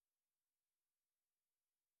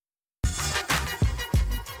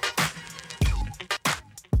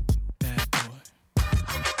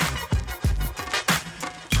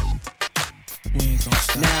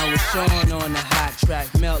Sean on the hot track,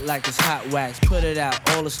 melt like it's hot wax. Put it out,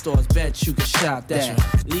 all the stores, bet you can shop that.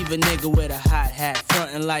 Leave a nigga with a hot hat,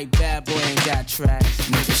 frontin' like bad boy ain't got tracks.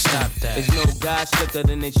 Nigga, stop that. There's no guy slicker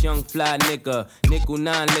than this young fly nigga. Nickel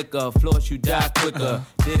 9 liquor, floss you die quicker.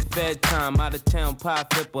 Did Fed time, out of town pie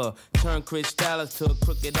flipper. Turn Chris Dallas to a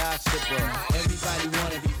crooked eye slipper. Everybody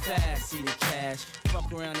wanna be fast, see the cash.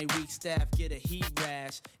 Fuck around they weak staff, get a heat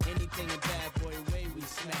rash. Anything in bad boy way we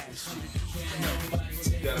smash.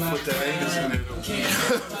 You gotta put that anus in there though.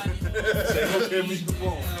 Say, okay, meet the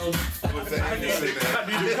phone. Put that anus in there. I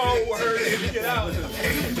need a code word to get out.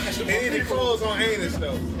 Any clothes on anus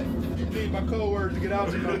though. You need my code word to get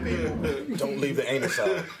out to my people. Don't leave the anus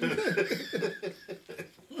out.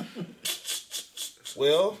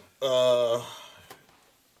 Well,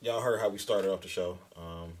 y'all heard how we started off the show.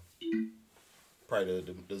 Probably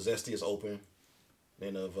the zestiest open.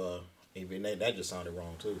 Then even that just sounded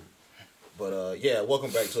wrong too. But yeah,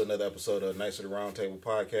 welcome back to another episode of Knights of the Roundtable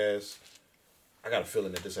podcast. I got a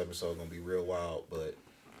feeling that this episode is gonna be real wild, but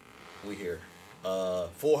we here.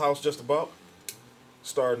 Full house just about.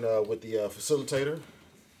 Starting with the facilitator,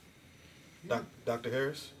 Dr.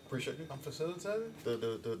 Harris. Appreciate it. I'm facilitating?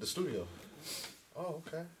 The studio. Oh,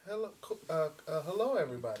 okay. Hello,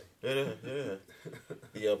 everybody. Yeah.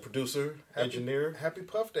 The producer, engineer. Happy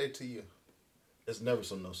Puff Day to you. There's never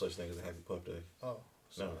no such thing as a happy Puff Day. Oh,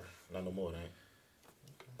 sorry. No, not no more, it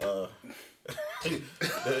ain't.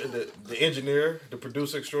 The engineer, the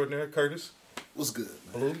producer extraordinaire, Curtis. What's good?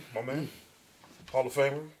 Blue, my man. Hall of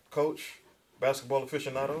Famer, coach, basketball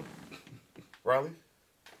aficionado, Riley.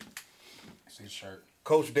 See shirt.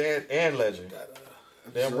 Coach, dad, and legend.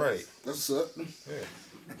 Damn right. That's what's up.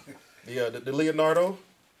 Yeah. The Leonardo,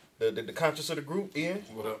 the conscious of the group, Ian.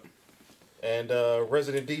 What up? And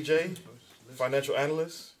resident DJ, financial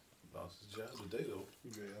analyst. Lost his job today though.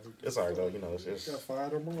 It's alright though, you know. It's Got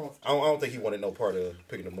fired him off. I don't think he wanted no part of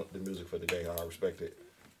picking the music for the day. I respect it.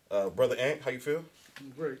 Brother Ant, how you feel?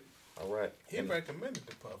 Great. All right. He recommended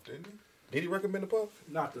the Puff, didn't he? Did he recommend the Puff?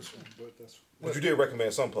 Not this one, but that's. But you did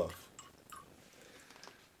recommend some Puff.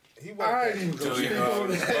 He I didn't go.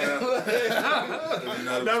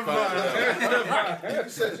 Never mind. He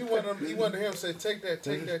said he wanted him to say, take that.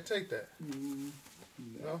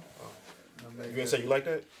 No? You didn't say you like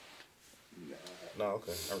that? No,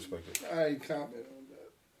 okay. I respect it. I ain't comment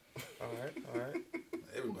on that. All right.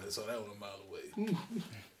 Everybody saw that one a mile away.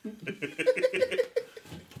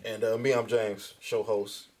 And me, I'm James, show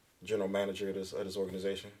host, general manager of this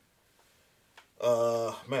organization.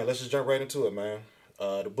 Man, let's just jump right into it, man.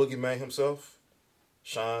 The boogeyman himself,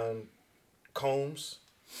 Sean Combs,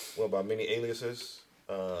 went by many aliases.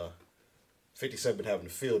 50 Cent been having a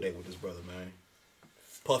field day with his brother, man.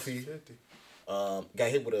 Puffy got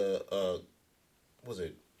hit with was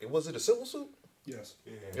it a civil suit? Yes.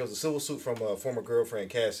 Yeah. It was a civil suit from a former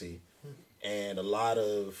girlfriend, Cassie, and a lot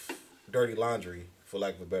of dirty laundry, for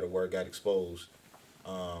lack of a better word, got exposed.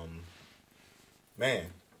 Man, a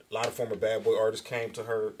lot of former Bad Boy artists came to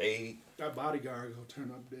her aid. That bodyguard gonna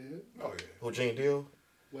turn up dead. Oh yeah. Who, Gene Deal?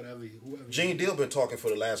 Whoever. Gene Deal been talking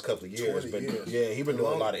for the last couple of years. 20 years. Yeah, he been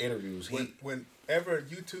doing a lot of interviews. Whenever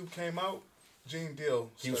YouTube came out, Gene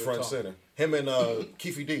Deal he was front and center. Him and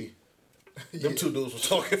Keefy D. Them two dudes was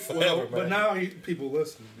talking forever, man. But now people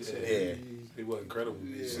listening. Yeah. He wasn't credible.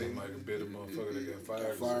 He seemed like a bitter motherfucker that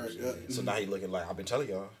got fired. Yeah. So now he looking like, I've been telling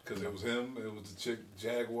y'all. Because it was him, it was the chick,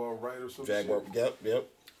 Jaguar Wright or something. Yep.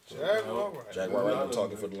 Jaguar Wright been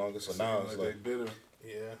talking for the longest, so now it's like bitter.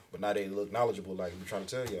 Yeah. But now they look knowledgeable, like we're trying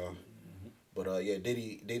to tell y'all. But yeah,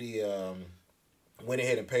 Diddy went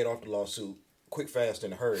ahead and paid off the lawsuit quick, fast,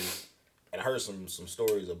 in a hurry. And I heard some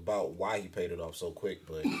stories about why he paid it off so quick,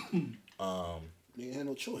 but he had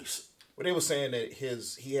no choice. But they were saying that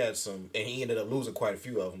he had some, and he ended up losing quite a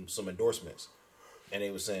few of them, some endorsements, and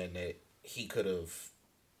they were saying that he could have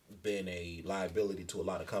been a liability to a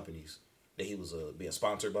lot of companies that he was being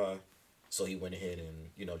sponsored by. So he went ahead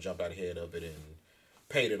and jumped out ahead of it and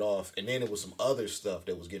paid it off. And then there was some other stuff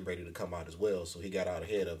that was getting ready to come out as well. So he got out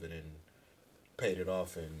ahead of it and paid it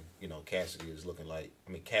off. And Cassie is looking like,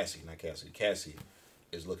 Cassie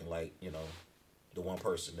is looking like the one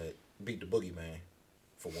person that beat the boogeyman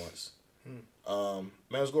for once. Man,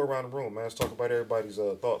 let's go around the room, man. Let's talk about everybody's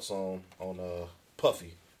thoughts on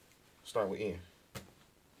Puffy. Starting with Ian.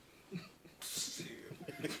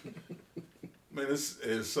 Man,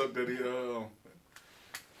 it sucked that he feel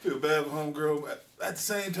bad for homegirl. At the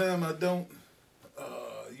same time, I don't.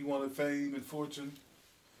 You wanted fame and fortune.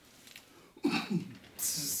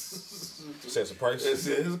 Set some price. It's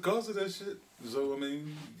a cost of that shit. So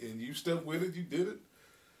and you stuck with it. You did it.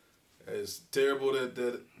 It's terrible that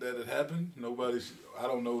it happened. I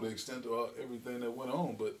don't know the extent of everything that went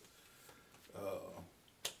on, but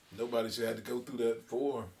nobody should have to go through that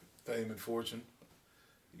for fame and fortune.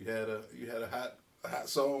 You had a hot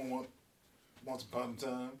song once upon a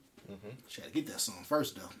time. Mm-hmm. She had to get that song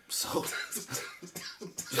first though. So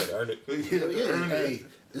you had to earn it. Yeah. Hey,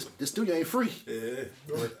 this studio ain't free. Yeah,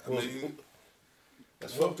 but, I mean,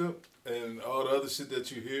 that's fucked up. And all the other shit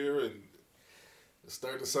that you hear and it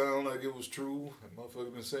start to sound like it was true. And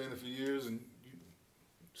motherfuckers been saying it for years, and you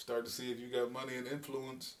start to see if you got money and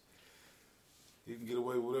influence, you can get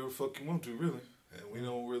away with whatever fuck you want to, really. And we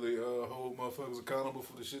don't really hold motherfuckers accountable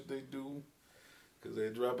for the shit they do, because they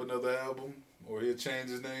drop another album, or he'll change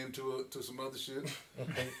his name to some other shit.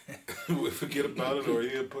 We forget about it, or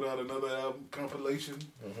he'll put out another album compilation,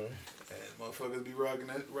 and motherfuckers be rocking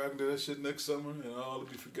to that shit next summer, and all will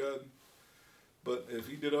be forgotten. But if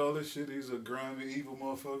he did all this shit, he's a grimy, evil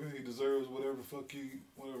motherfucker. He deserves whatever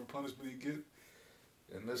punishment he get.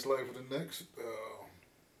 And this life or the next,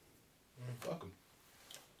 fuck him.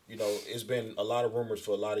 You know, it's been a lot of rumors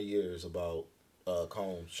for a lot of years about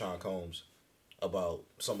Sean Combs, about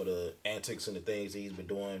some of the antics and the things that he's been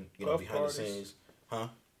doing, you know, behind the scenes. Huh?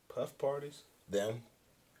 Puff parties. Them.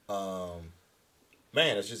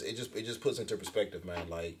 Man, it just puts into perspective, man.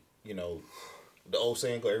 Like, you know, the old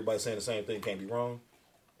saying, everybody's saying the same thing, can't be wrong.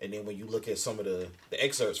 And then when you look at some of the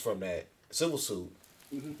excerpts from that civil suit,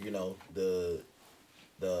 you know, the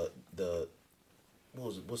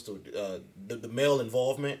male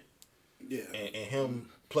involvement, yeah, and him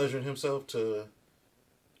pleasuring himself to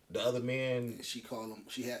the other men. She called him.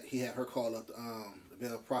 He had her call up the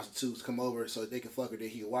male prostitutes come over so they can fuck her. Then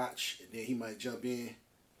he watch, and then he might jump in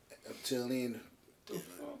up till then. Yeah.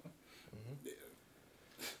 Yeah.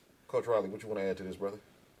 Coach Riley, what you want to add to this, brother?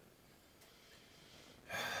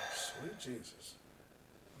 Sweet Jesus,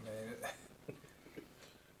 man.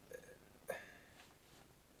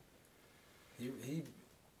 He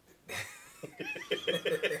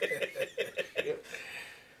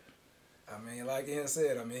I mean, like Ian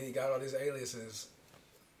said, I mean, he got all these aliases.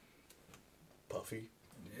 Puffy.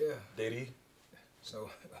 Yeah. Diddy. So,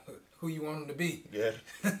 who you want him to be? Yeah.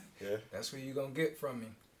 Yeah. That's who you gonna get from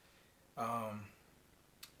him.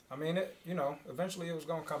 I mean, eventually it was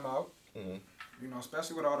gonna come out. Mm-hmm. You know,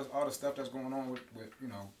 especially with all the stuff that's going on with you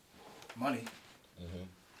know, money. Mm-hmm.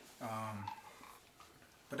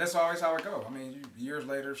 But that's always how it go. I mean, years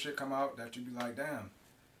later, shit come out that you be like, damn,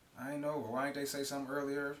 I ain't know. Well, why ain't they say something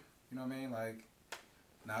earlier? You know what I mean? Like,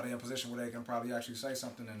 now they're in a position where they can probably actually say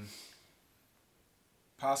something and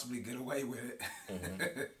possibly get away with it.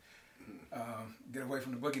 Mm-hmm. Get away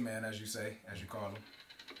from the boogeyman, as you say, as you call him.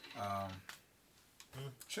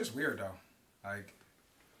 Shit's weird, though. Like,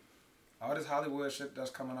 all this Hollywood shit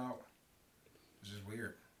that's coming out is just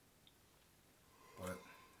weird. But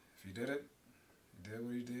if he did it, he did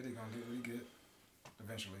what he did, he gonna get what he get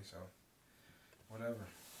eventually, so whatever.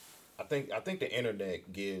 I think the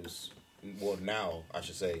internet gives, well, now I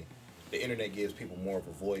should say, the internet gives people more of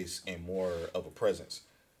a voice and more of a presence.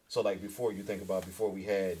 So like before we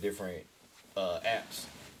had different apps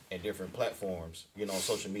and different platforms, you know, on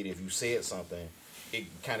social media, if you said something, it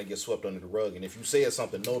kind of gets swept under the rug. And if you said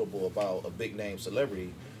something notable about a big name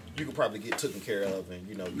celebrity, you could probably get taken care of and,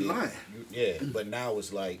 you know, but now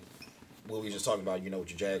it's like what we were just talking about, you know, with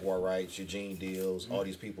your Jaguar rights, your Gene deals, all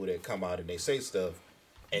these people that come out and they say stuff,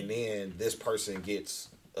 and then this person gets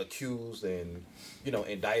accused and, you know,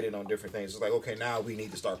 indicted on different things. It's like, okay, now we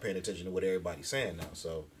need to start paying attention to what everybody's saying now.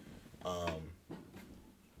 So, I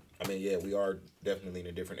mean, yeah, we are definitely in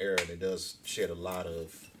a different era, and it does shed a lot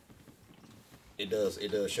of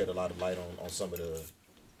light on some of the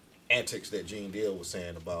antics that Gene Deal was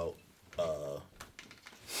saying about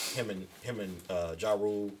him and Ja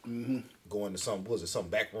Rule going to some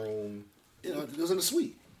back room. You know, it was in the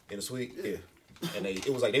suite. In the suite, yeah. And it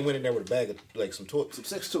was like they went in there with a bag of like some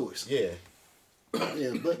sex toys. Yeah.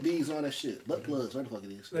 Yeah, butt beads and all that shit. Butt plugs, what the fuck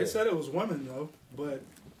it is. They said it was women though, but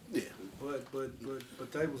yeah.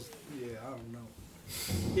 But they was, yeah, I don't know.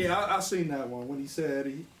 Yeah, I seen that one when he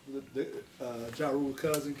said Ja Rule's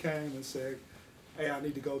cousin came and said, "Hey, I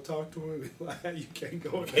need to go talk to him." Like, you can't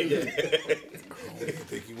go in there. I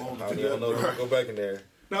think you want to go back in there.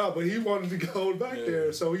 No, but he wanted to go back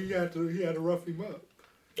there, so he had to rough him up.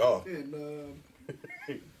 Oh. And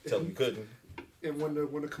tell him you couldn't. And when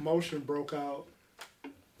the commotion broke out,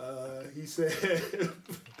 he said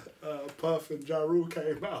Puff and Ja Rule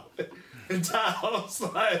came out, and Ty was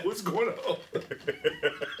like, "What's going on?"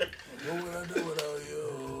 What would I do without you?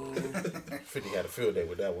 50 had a field day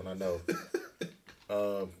with that one, I know.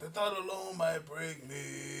 The thought alone might break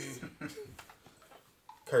me.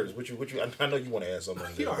 Curtis, what you? I know you want to add something.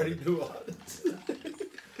 He already knew all this. Been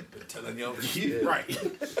telling y'all Right.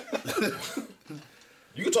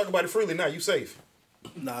 You can talk about it freely now. You safe?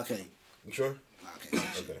 No, I can't. You sure? No, I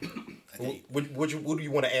can't. Okay. I can't. What do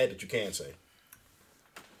you want to add that you can say?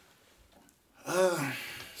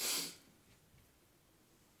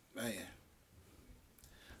 Man.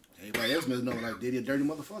 Everybody else must know like Diddy a dirty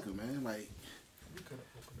motherfucker, man. Like,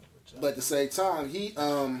 but at the same time, he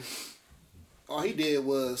all he did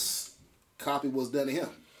was copy what's done to him.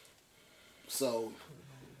 So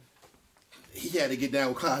he had to get down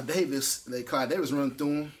with Clive Davis. Let Clive Davis run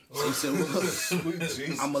through him. So he said, well,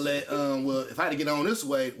 I'm gonna let well, if I had to get on this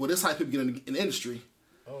way, well, this is how people get in the industry.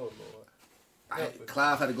 Oh Lord.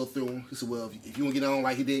 Clive had to go through him. He said, well, if you want to get on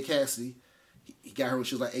like he did Cassidy, he got her when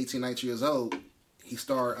she was like 18, 19 years old. He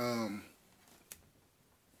started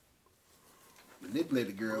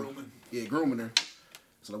manipulating the girl. Grooming her.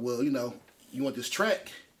 So, well, you know, you want this track,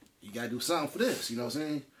 you got to do something for this. You know what I'm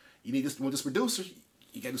saying? You need want this producer,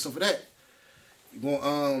 you got to do something for that. You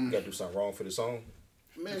want, You got to do something wrong for the song?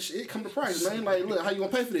 Man, shit, it come to price, man. Like, look, how you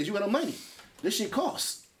going to pay for this? You got no money. This shit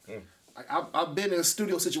costs. Like, I've been in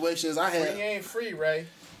studio situations. I had... Free ain't free, Ray.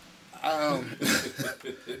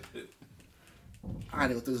 I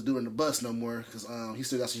ain't even throw this dude in the bus no more because he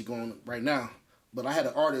still got some shit going right now. But I had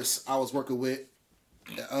an artist I was working with.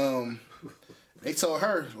 They told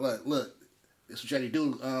her, look, this is what you had to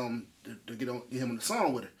do to get him on the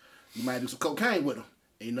song with her. You might do some cocaine with him.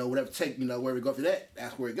 And, you know, whatever take, you know, where we go after that,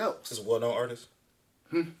 that's where it goes. It's a well-known artist?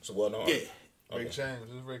 It's a well-known artist? Yeah. Rick James.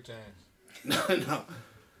 It's Rick James.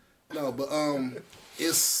 No, but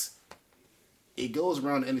it goes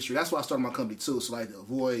around the industry. That's why I started my company too. So like to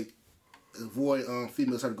avoid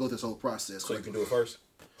females having to go through this whole process. So you can do it first?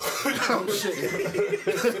 Oh shit.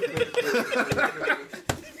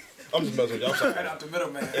 I'm just messing with you. I'm sorry. Right out the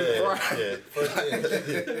middle, man. Yeah.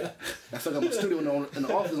 I still got my studio in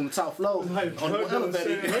the office on the top floor. Like, on the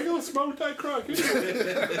elevator. they gonna smoke that crack. You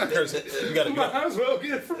got Might as well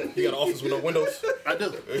get it from me. you got an office with no windows? I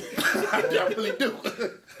do. I really do.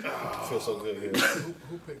 I feel so good here.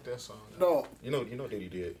 Who picked that song? No. You know that he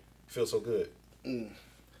did. Feel so good.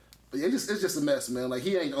 But yeah, it's just a mess, man. Like,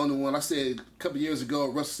 he ain't the only one. I said a couple years ago,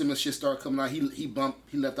 Russell Simmons shit started coming out. He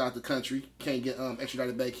left out the country. Can't get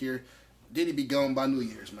extradited back here. Diddy be gone by New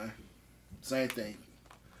Year's, man. Same thing.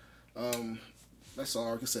 That's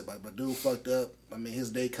all I can say about it. But dude fucked up. I mean, his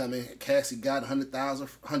day coming. Cassie got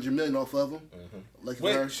 $100 million off of him. Lucky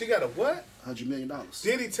for her, Wait, she got a what? $100 million.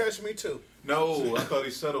 Did he touch me too? No, I thought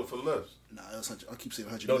he settled for less. Nah, it was 100, I keep saying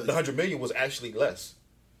 100 No, million. the 100 million was actually less.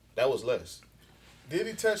 That was less. Did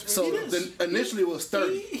he touch me? So too? initially it was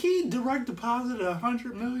 30. He direct deposited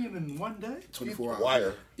 $100 million in one day. 24 hours.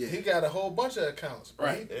 Wire. Yeah. He got a whole bunch of accounts.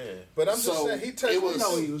 Right. Yeah. But I'm just So, saying, he touched it me was- I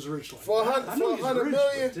know too. he was rich like For that. I know he's 100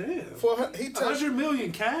 rich, million? but damn. He touched 100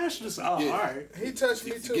 million cash? Just, Yeah. all right. He touched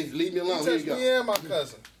me too. Leave me alone. He Here touched you go. me and my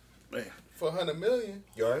cousin Man. for 100 million.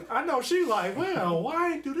 You alright? I know she like, well,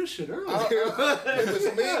 why I ain't do this shit earlier? It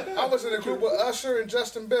was me. I was in a group with Usher and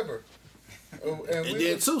Justin Bieber. And And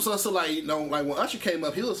then too, so like, you know, like when Usher came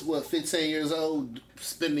up, he was 15 years old,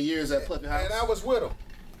 spending the years at Puppy House. and I was with him.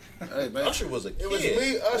 Hey man, Usher was a kid. It was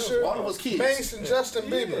me, Usher, all of us kids. Mace, and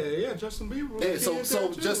Justin Bieber. Yeah, Justin Bieber. Was Yeah, a so kid so there,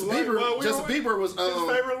 too. Justin Like, Bieber, well, we Justin don't- Bieber was his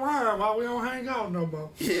favorite line, why we don't hang out no more.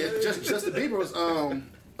 yeah, Justin Bieber was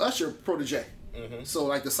Usher protege. So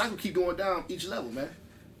like the cycle keep going down each level, man.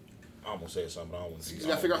 I almost said something. I don't want to. You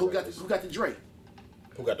gotta figure out who got the Drake,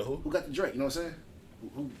 Who got the who? who got the Drake. You know what I'm saying?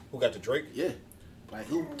 Who got the Drake? Yeah, like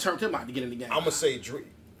who turned him out to get in the game? I'm gonna say Drake.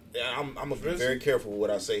 I'm gonna be very careful with what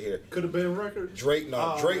I say here. Could have been records. Drake,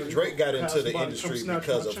 no, Oh, Drake got pass into the by, industry come snatch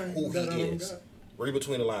because my of chain, who that he I don't is. got. Read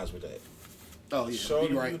between the lines with that. Oh yeah, Showed you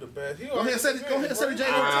you right. the best. Go ahead and say the J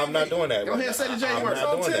word. I'm not doing that. Go ahead and say the J I'm word. not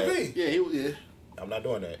on doing that. TV. Yeah, he was. Yeah. I'm not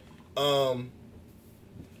doing that.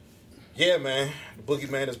 Yeah, man, the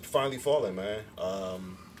boogeyman is finally falling, man.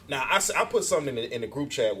 Now I put something in the group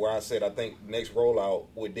chat where I said I think the next rollout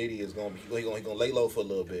with Diddy is gonna be he gonna lay low for a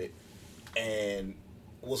little bit, and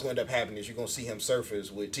what's gonna end up happening is you're gonna see him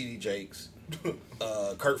surface with T.D. Jakes,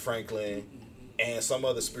 Kurt Franklin, and some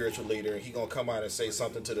other spiritual leader, and he gonna come out and say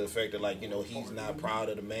something to the effect that, like, you know, he's not proud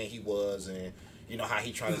of the man he was, and you know how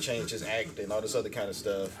he trying to change his act and all this other kind of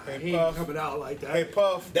stuff. Hey, He ain't Puff. coming out like that. Hey,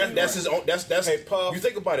 Puff. That's his own. That's Hey, Puff. You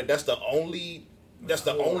think about it. That's the only.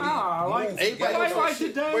 Ah, like, move. like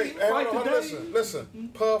today. Wait, hey, like hold on, today.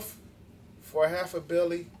 listen. Puff, for half a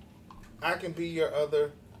billy, I can be your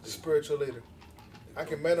other spiritual leader. I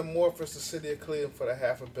can metamorphose the city of Cleveland for the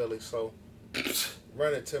half a billy. So,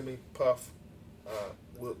 run it to me, Puff.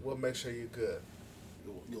 We'll make sure you're good.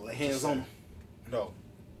 You lay hands on him. No,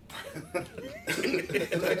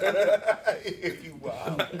 You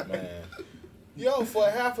wild, man. Yo, for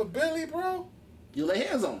 $500 million, bro? You lay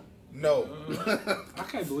hands on him. No. I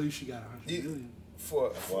can't believe she got $100 million.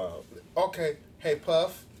 Wow. Okay, hey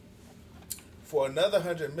Puff. For another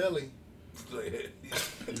 $100 million,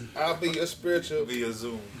 I'll be your spiritual via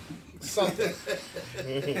Zoom. something.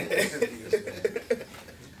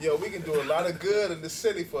 Yo, we can do a lot of good in the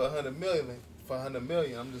city for $100 million. For $100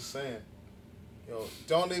 million, I'm just saying. Yo,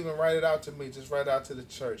 don't even write it out to me. Just write it out to the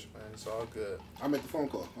church, man. It's all good. I'll make the phone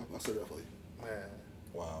call. I'll set it up for you. Man,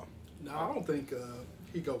 wow. No, I don't think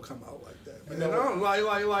he gonna come out like that. Man. You know, I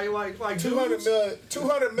don't like 200 million.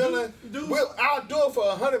 200 million. Dudes. I'll do it for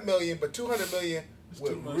 $100 million, but 200 million would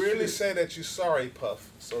too much really shit. say that you're sorry, Puff.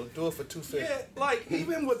 So do it for 250. Yeah, like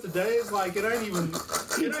even with the days, like it ain't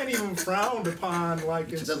even frowned upon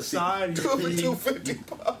like in society Do to it for be 250,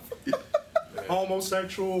 Puff.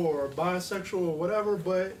 homosexual or bisexual or whatever,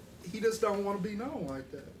 but he just don't want to be known like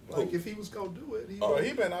that. Like Who? if he was gonna do it,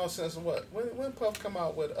 He been out since what? When Puff come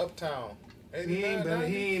out with Uptown? he 89, ain't 90?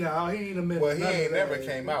 he ain't admitted. Well, he none of ain't never that.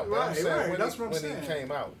 came out. But I'm Right, saying right. That's what I'm when saying. he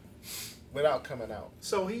came out, without coming out.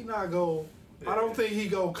 So he not go. I don't think he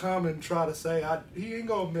go come and try to say. He ain't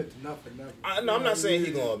gonna admit to nothing. Never. I'm not saying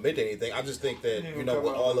he gonna admit to anything. I just think that He with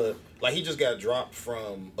all gonna the he just got dropped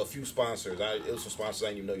from a few sponsors. It was some sponsors I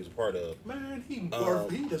didn't even know he was a part of. Man, he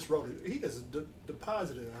just wrote it. He just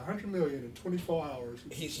deposited $100 million in 24 hours.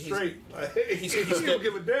 He's straight. He don't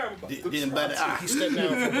give a damn about Didn't bat an eye. He stepped down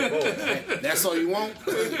from Revolt. That's all you want?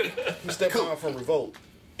 He stepped down from Revolt,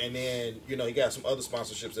 and then he got some other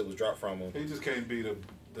sponsorships that was dropped from him. He just can't be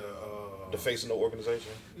the face of no organization.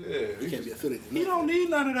 Yeah, He can't be affiliated. He don't need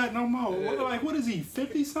none of that no more. Yeah. Like, what is he,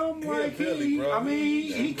 50 something? Yeah, Like, Billy, bro.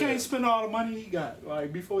 he can't spend all the money he got.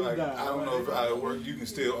 Like before he like, died. I don't know if how it works. You can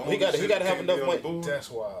still own He got the to shit, have can't be enough on the money. board. That's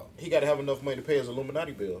wild. He got to have enough money to pay his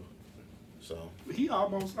Illuminati bill. So He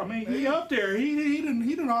almost. I mean, he up there. He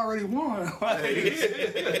done already won. Like,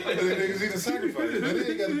 Niggas he done sacrificed. Man, he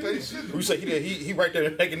ain't got to pay shit. you say he did? He right there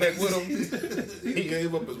neck and neck with him. He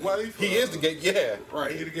gave up his wife. He is the gay. Yeah,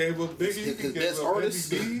 Right. He gave up Biggie. He His gave best up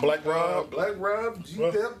artist. MD, Black Rob. Black Rob, G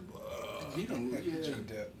Well, Dep, he done,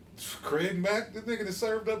 yeah. Craig Mack. The nigga that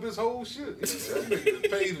served up his whole shit. That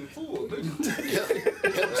nigga paid in full.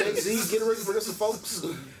 Nigga. Help Jay-Z get ready for this, folks.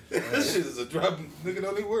 That shit is a drop. Nigga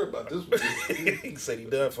don't even worry about this one. he said he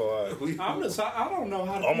done for. I don't know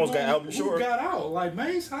how. Almost got Albert who Shore. got out. Like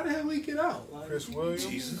Mace, how the hell he get out? Like, Chris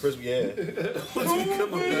Williams. Chris, yeah.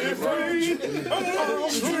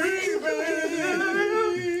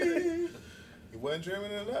 You wasn't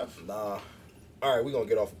dreaming enough. Nah. All right, we're gonna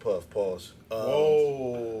get off of Puff. Pause.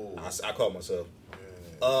 Whoa. I caught myself.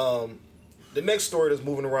 The next story that's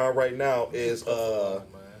moving around right now is Puff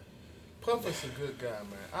is a good guy,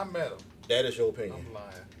 man. I met him. that is your opinion. I'm lying.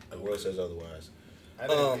 The world says otherwise. I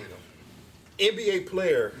didn't meet him. NBA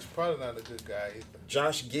player He's probably not a good guy either.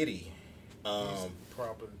 Josh Giddey. He's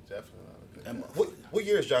probably definitely not a good guy. What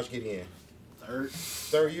year is Josh Giddey in?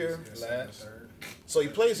 Third year. Last. So he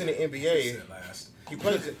plays in the NBA. Said last. He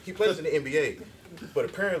plays in the NBA, but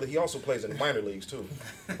apparently he also plays in the minor leagues too.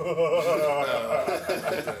 You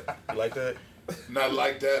like that? Not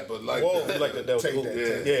like that, but like Whoa, that. you like that? That was Take cool. that.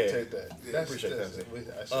 Yeah. Take that. Yeah, That's appreciate that.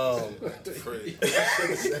 Afraid. I should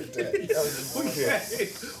have said that. That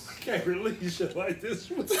was we can't release shit like this.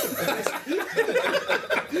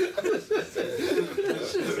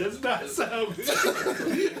 It's not sound good.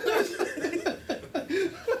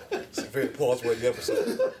 It's a very pause-worthy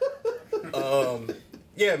episode.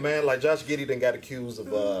 Yeah, man. Like Josh Giddey then got accused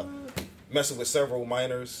of messing with several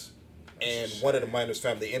minors, and one of the minors'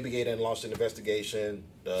 family. The NBA then launched an investigation.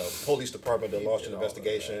 The police department then launched an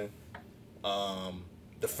investigation.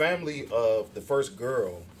 The family of the first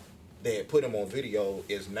girl that had put him on video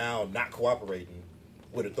is now not cooperating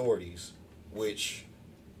with authorities, which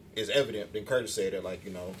is evident. Then Curtis said that, like,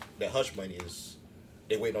 that hush money is,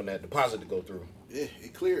 they waiting on that deposit to go through. Yeah,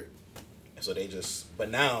 it cleared. So they just, but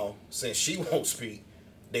now, since she won't speak,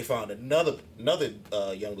 they found another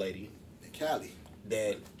young lady Cali.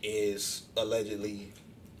 that is allegedly,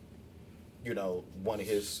 one of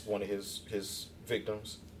his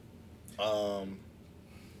victims.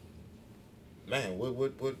 Man,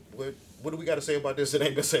 what do we got to say about this that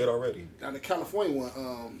ain't been said already? Now the California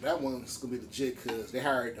one, that one's gonna be legit because they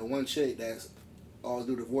hired a one chick that's always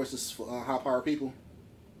do the voices for high power people.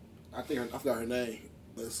 I forgot her name.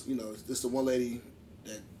 But this the one lady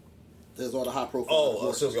that does all the high profile.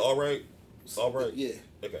 Oh, Sylvia, all right. Yeah.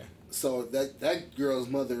 Okay. So that girl's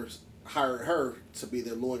mother hired her to be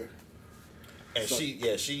their lawyer. And So- she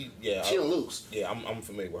don't lose. Yeah, I'm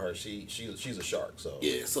familiar with her. She's a shark. So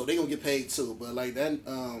Yeah, so they gonna get paid too. But like that,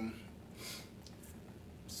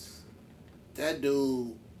 that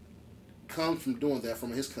dude comes from doing that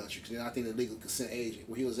from his country. Cause I think the legal consent age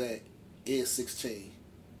where he was at is 16.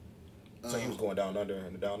 So he was going down under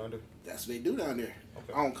and down under. That's what they do down there.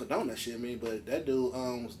 Okay. I don't condone that shit, man. But that dude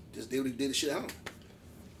just did the shit at home.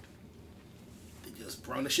 They just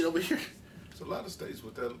brought the shit over here. There's a lot of states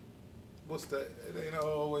with that. What's that? It ain't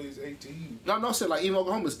always 18. No, so like even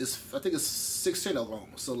Oklahoma is I think it's 16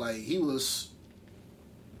 Oklahoma. So like he was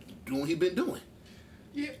doing what he been doing.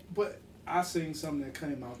 Yeah, but I seen something that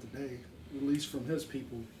came out today, released from his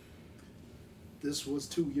people. This was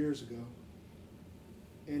 2 years ago,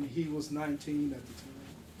 and he was 19 at the time.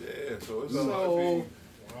 Yeah, so it's So,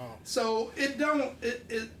 so it don't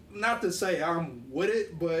it not to say I'm with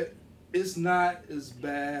it, but it's not as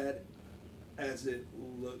bad as it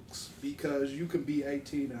looks, because you can be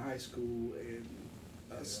 18 in high school and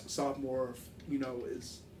a sophomore,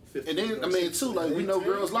 is 15. And then I mean too, like we know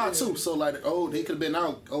girls lie too. So like they could have been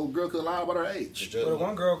out. Old girl could lie about her age. But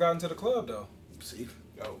one girl got into the club though. See,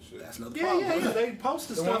 Oh shit. that's another Yeah, problem. they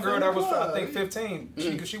posted The stuff. one girl in that the was club. I think 15.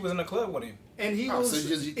 She was in the club with him. And he Oh, was so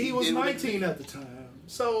just- he was it- 19 at the time.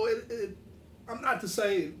 So I'm not to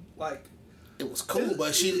say like, It was cool,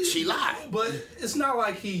 but she lied. but it's not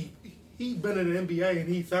like he been in the NBA and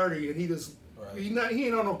he 30 and he just Right. he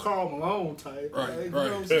ain't on no Karl Malone type. Right, like, you right. know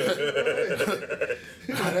what I'm saying?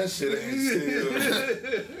 Nah, that shit ain't still.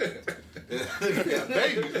 He got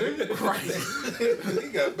babies, nigga. He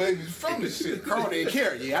got babies from this shit. Carl didn't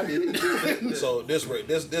care. Yeah, I did it. So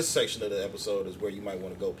this section of the episode is where you might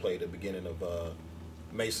want to go play the beginning of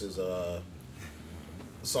Mace's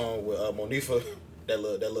song with Monifa. That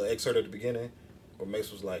little excerpt at the beginning. Where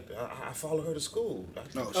Mace was like, I follow her to school.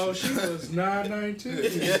 No, Oh, she was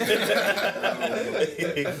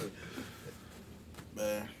 9'9"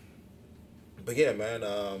 man. But yeah, man.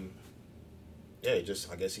 Yeah,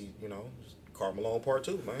 I guess he, Karl Malone part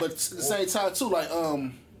 2, man. But at the same time too, like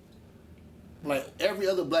every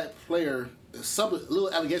other black player, if some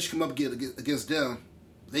little allegation come up against them,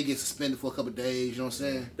 they get suspended for a couple of days. You know what I'm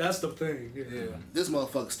saying? That's the thing. Yeah. This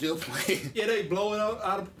motherfucker still playing. Yeah, they blow it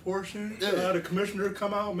out of proportion. Yeah. The commissioner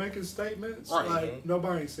come out making statements. Right. Like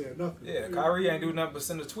nobody ain't saying nothing. Yeah, Kyrie ain't do nothing but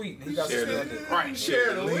send a tweet and he got Shared it. suspended. Right.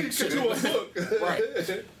 Share the link to a book.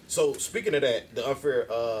 Right. So speaking of that, the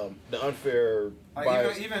unfair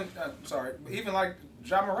bias. Even like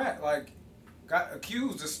Ja Morant, like got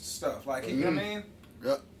accused of stuff. Like you know what I mean?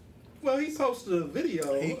 Yep. Well, he posted a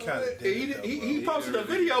video. He kinda did, he posted a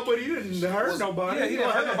video, but he didn't hurt nobody. Yeah, he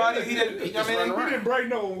didn't hurt nobody. He didn't. Just I run mean, around. He didn't break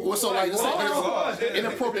no. Well, so like laws.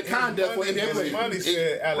 inappropriate conduct for NBA His players. money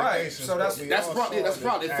said allegations. so that's- but we That's all probably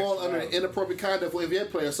saw they the fall under actuality. inappropriate conduct for NBA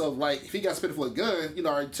players. So like if he got suspended for a gun,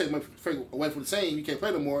 or take him away from the team, you can't play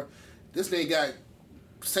no more. This nigga got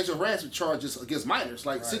sexual harassment charges against minors,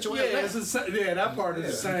 like situation. Yeah, that part is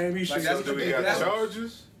the same. He should. that's Do we got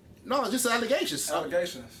charges? No, just allegations.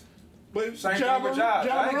 allegations. But Same Ja thing with Ja.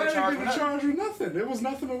 Ja ain't Morant get charged didn't with charge with nothing. There was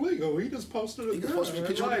nothing illegal. He just posted a He gun. just posted a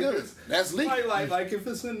picture of the Like, gun. That's legal. Like if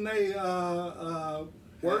it's in a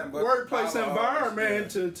but workplace bylaws,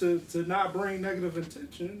 environment to not bring negative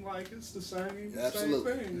intention, like it's the same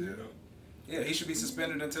Absolutely. thing. Yeah, he should be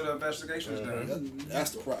suspended until the investigation is done.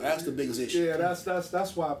 That's the biggest issue. Yeah,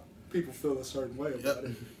 that's why people feel a certain way about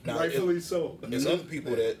it. Now, Rightfully so. There's other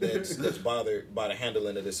people that's bothered by the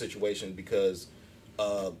handling of this situation because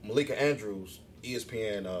Malika Andrews,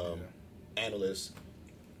 ESPN analyst,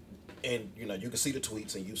 and you can see the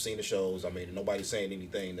tweets and you've seen the shows. I mean, nobody's saying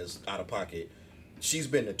anything that's out of pocket. She's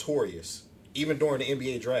been notorious, even during the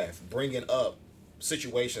NBA draft, bringing up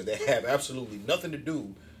situations that have absolutely nothing to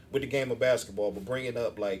do with the game of basketball, but bringing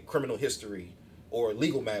up like criminal history or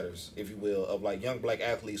legal matters, if you will, of like young black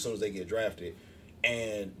athletes as soon as they get drafted.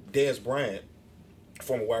 And Dez Bryant,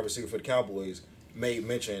 former wide receiver for the Cowboys, made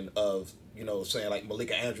mention of, saying like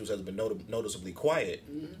Malika Andrews has been noticeably quiet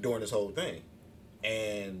during this whole thing.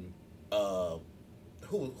 And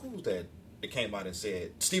who was that came out and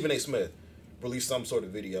said, Stephen A. Smith released some sort of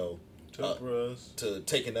video to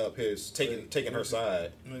taking her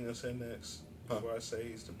side. I'm gonna say next. Before I say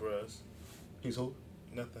he's the bros. He's who?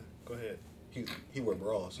 Nothing. Go ahead. He wear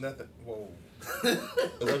bras. Nothing. Whoa. Is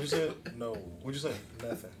that what you said? No. What'd you say?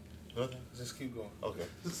 Nothing. Nothing. Just keep going. Okay.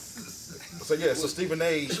 So Stephen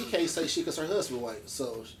A. She can't say shit because her husband white,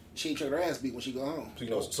 so she ain't trying her ass beat when she go home.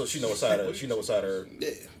 So she knows what side her Yeah,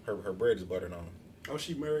 her bread is buttered on. Oh,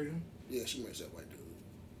 she married him? yeah, she married that white dude.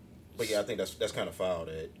 But yeah, I think that's kind of foul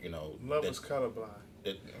that Love is colorblind.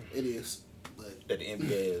 that It is, but the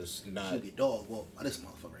NBA is she not. be dog walk by this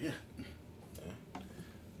motherfucker. Yeah,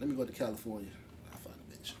 Let me go to California. I'll find a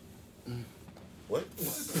bitch. What?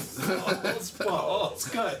 Pause.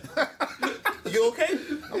 Cut. You okay?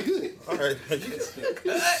 I'm good. All right.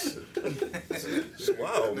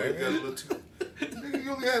 Wow, Nigga got a man. little too. Nigga, you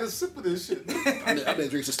only had a sip of this shit. I've been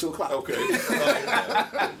drinking since 2 o'clock. Okay.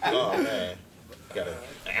 Oh man. Got an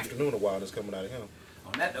afternoon of wildness coming out of him.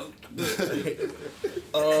 On that note,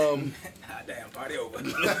 damn, party over.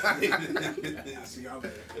 See y'all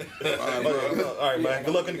later. All right, man.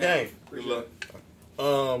 Good luck in the game. Good luck.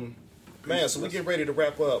 Man, so we get ready to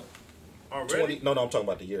wrap up. Already? No, I'm talking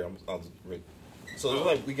about the year. So it's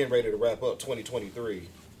like we getting ready to wrap up 2023.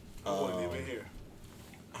 I wasn't even here.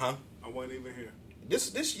 Huh? I wasn't even here.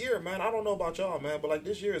 This year, man, I don't know about y'all, man, but like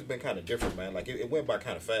this year has been kind of different, man. Like it went by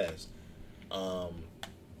kind of fast.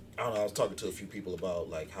 I don't know. I was talking to a few people about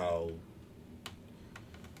like how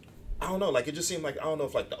I don't know. Like it just seemed like I don't know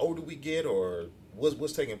if like the older we get or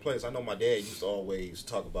what's taking place. I know my dad used to always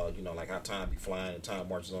talk about like how time be flying and time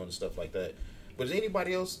marches on and stuff like that. But does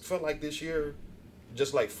anybody else felt like this year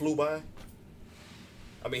just like flew by?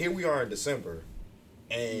 I mean, here we are in December,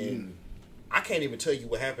 and I can't even tell you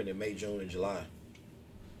what happened in May, June, and July.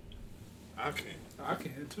 I can't. I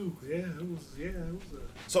can too. Yeah, it was.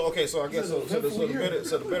 So okay, so I guess It's an eventful year.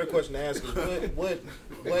 the better question to ask is what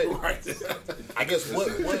I guess what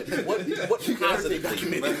positive This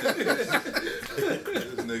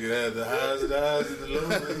nigga had the highs and the highs and the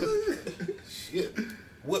lows. Shit.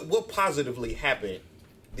 what positively happened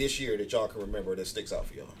this year that y'all can remember that sticks out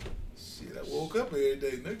for y'all? Shit, I woke up every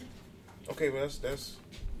day, nigga. Okay, well that's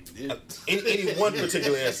any one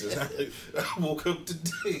particular instance. I woke up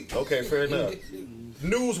today. Okay, fair enough.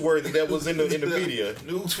 Newsworthy that was in the media.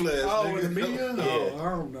 Newsflash. Oh, nigga. in the media? Yeah. No, I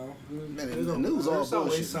don't know. Man, the news all There's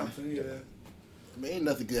always bullshit. something. Yeah. Man, ain't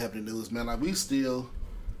nothing good happening in the news, man. Like we still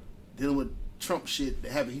dealing with Trump shit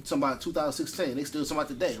that happened. He talking about 2016. They still talking about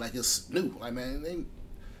today. Like it's new. Like man, that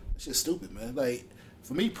shit's stupid, man. Like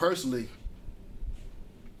for me personally,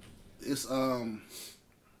 it's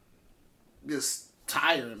just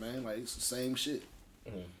tiring, man. Like it's the same shit.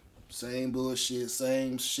 Same bullshit,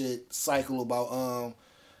 same shit cycle about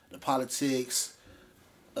the politics,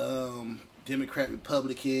 Democrat,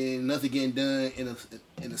 Republican, nothing getting done in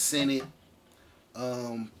the Senate.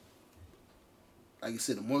 Like I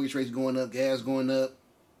said, the mortgage rates going up, gas going up,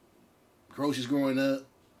 groceries going up.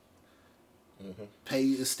 Pay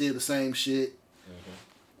is still the same shit.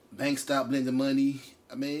 Banks stop lending money.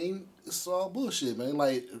 I mean, it's all bullshit, man.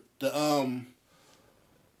 Like the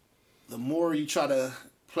more you try to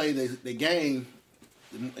play the game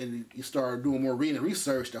and you start doing more reading and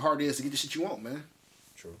research, the harder it is to get the shit you want, man.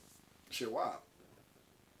 True. Shit, wild.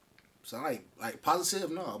 So like positive,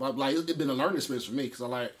 no, but like it's been a learning experience for me because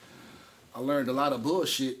I learned a lot of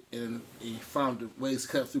bullshit and found the ways to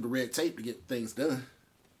cut through the red tape to get things done.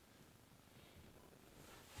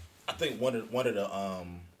 I think one of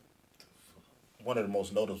the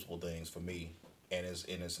most noticeable things for me, and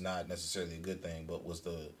it's not necessarily a good thing, but was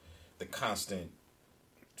the constant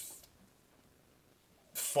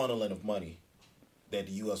funneling of money that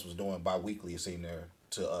the U.S. was doing bi-weekly, it seemed there,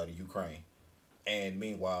 to the Ukraine. And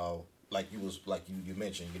meanwhile, like you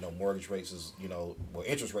mentioned, mortgage rates is,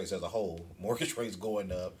 interest rates as a whole, mortgage rates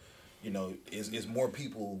going up, is more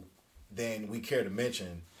people than we care to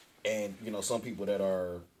mention. And, some people that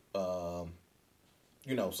are,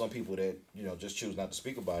 some people that, just choose not to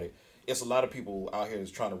speak about it. It's a lot of people out here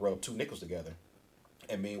that's trying to rub two nickels together.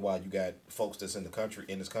 And meanwhile, you got folks that's in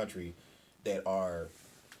this country that are,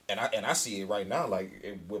 and I see it right now,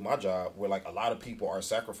 like with my job, where like a lot of people are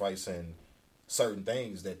sacrificing certain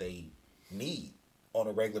things that they need on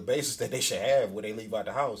a regular basis that they should have when they leave out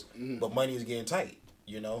the house, but money is getting tight.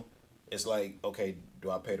 It's like, okay,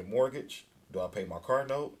 do I pay the mortgage? Do I pay my car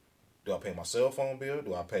note? Do I pay my cell phone bill?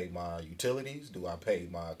 Do I pay my utilities? Do I pay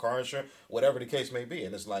my car insurance? Whatever the case may be.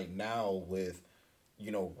 And it's like now with,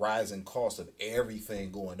 rising costs of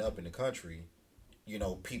everything going up in the country,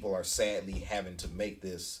 people are sadly having to make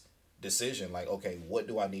this decision. Like, okay, what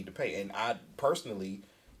do I need to pay? And I personally,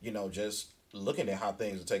 just looking at how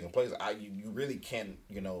things are taking place, you really can't,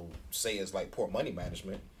 say it's like poor money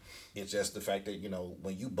management. It's just the fact that,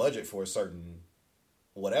 when you budget for a certain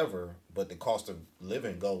whatever, but the cost of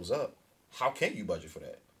living goes up, how can you budget for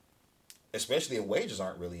that? Especially if wages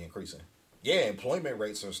aren't really increasing. Yeah, employment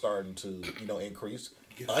rates are starting to, increase.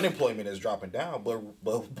 Unemployment is dropping down,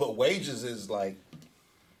 but wages is like,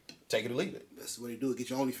 take it or leave it. That's what they do. Get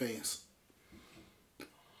your OnlyFans.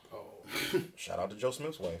 Oh, Shout out to Joe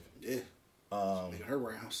Smith's wife. Yeah. Making her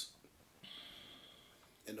rounds.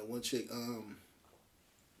 And the one chick,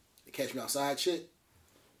 the Catch Me Outside chick,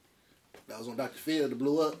 that was on Dr. Phil that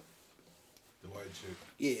blew up. The white chick.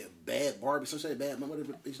 Yeah, Bad Barbie, some shit. Bad,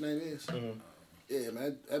 whatever bitch name is. Mm-hmm. Yeah,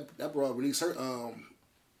 man, that broad released her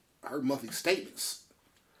monthly statements.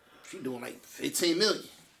 She doing like 15 million.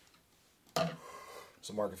 It's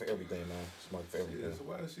a market for everything, man. It's a market for everything. Yeah, so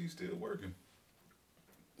why is she still working?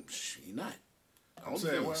 She not. I'm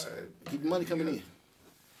saying why? Keep money coming in.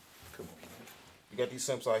 Come on, man. You got these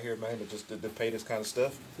simps out here, man, that just to pay this kind of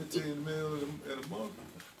stuff. 15 million in a month.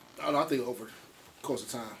 I think over the course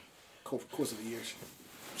of time, course of the years.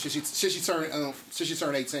 Since she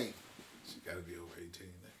turned 18. She got to be over 18.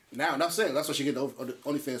 Now, I'm saying that's what she get the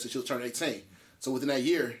OnlyFans since she was turning 18. So within that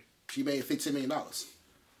year, she made $15 million.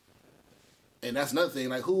 And that's another thing.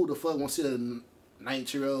 Like, who the fuck wants to see a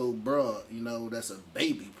 19-year-old broad? You know, that's a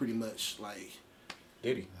baby, pretty much. Like,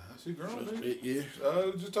 did he? She grown, nigga. Yeah.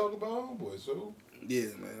 Just talk about homeboy. So yeah,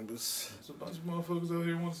 man. There's a bunch of motherfuckers out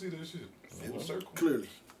here want to see that shit. Full circle. Clearly.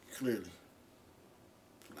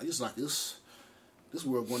 I just like this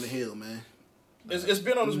world going to hell, man. It's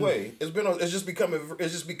been on its way. It's just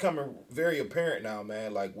becoming very apparent now,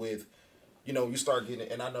 man. Like with, you start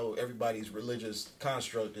getting, and I know everybody's religious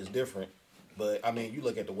construct is different, but I mean, you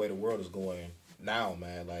look at the way the world is going now,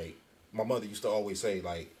 man. Like my mother used to always say,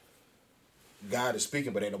 like, God is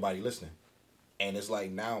speaking, but ain't nobody listening. And it's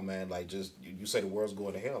like now, man, like just you say the world's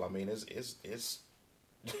going to hell. I mean, it's it's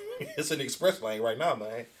an express lane right now,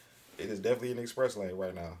 man. It is definitely an express lane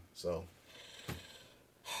right now. So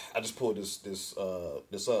I just pulled this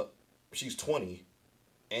up. She's 20,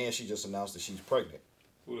 and she just announced that she's pregnant.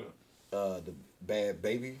 Who that? The bad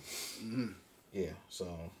baby. Mm-hmm. Yeah. So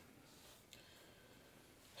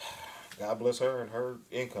God bless her and her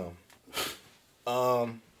income.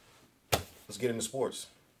 Let's get into sports.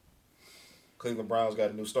 Cleveland Browns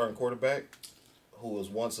got a new starting quarterback who was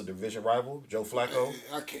once a division rival, Joe Flacco.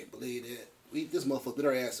 I can't believe that. This motherfucker been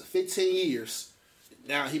our ass for 15 years.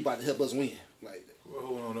 Now he about to help us win. Like, well,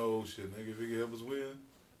 hold on, old shit, nigga. If he can help us win.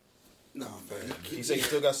 No, man. He said he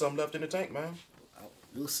still got something left in the tank, man.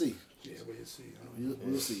 We'll see. Yeah, we'll see.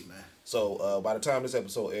 We'll see, man. So by the time this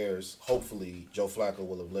episode airs, hopefully Joe Flacco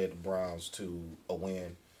will have led the Browns to a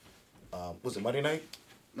win. Was it Monday night?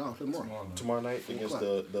 No, tomorrow night against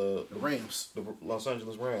the Rams, the Los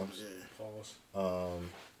Angeles Rams. Yeah, pause.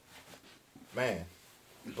 Man,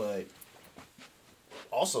 but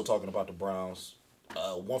also talking about the Browns,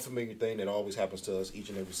 one familiar thing that always happens to us each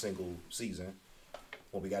and every single season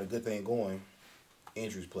when we got a good thing going,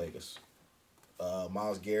 injuries plague us.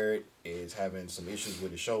 Myles Garrett is having some issues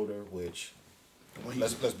with his shoulder, which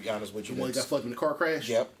let's be honest with you. The one got fucked in the car crash.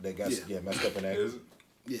 Yep, they got messed up in that.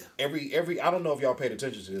 Yeah. Every I don't know if y'all paid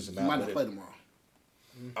attention to this or not. He might not play tomorrow.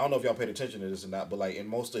 I don't know if y'all paid attention to this or not, but like in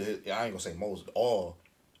most of his, I ain't gonna say most, all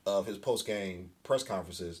of his post game press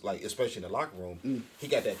conferences, like especially in the locker room, he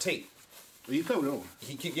got that tape. Well, you covered it on.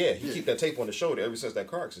 He keep that tape on the shoulder ever since that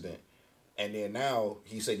car accident, and then now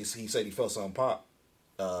he said he felt something pop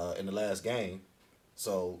in the last game,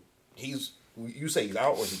 so you say he's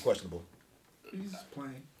out or is he questionable? He's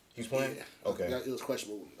playing. He's playing. Yeah. Okay. It was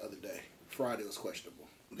questionable the other day. Friday was questionable.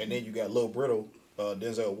 And then you got Lil Brittle,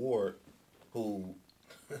 Denzel Ward, who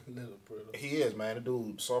he is, man. The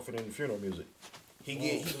dude softer than the funeral music.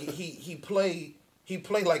 He play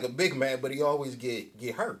like a big man, but he always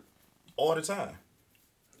get hurt all the time.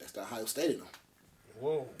 That's the Ohio State in him.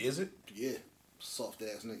 Whoa, is it? Yeah, soft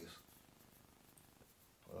ass niggas.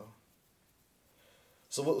 Well,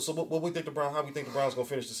 so what we think the Browns? How we think the Browns gonna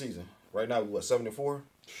finish the season? Right now, we 7-4.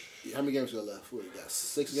 Yeah, how many games we got left? What, we got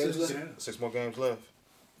 6 games left? Yeah. 6 more games left.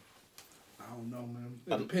 I don't know, man.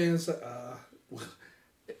 It depends.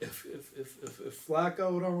 If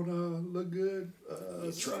Flacco don't look good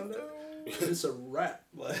Sunday, it's a wrap.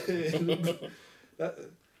 Like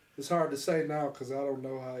it's hard to say now because I don't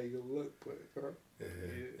know how he gonna look. But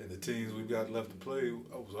and the teams we got left to play,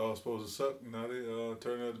 I was all supposed to suck. Now they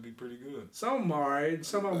turn out to be pretty good. some of them all right,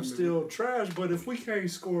 some of them still trash. But if we can't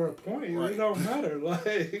score a point, it don't matter. Like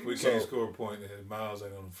if we can't score a point, and Miles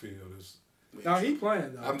ain't on the field. no, he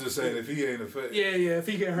playing though. I'm just saying if he ain't a factor. Yeah. If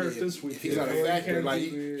he get hurt this week, If he's not a factor, like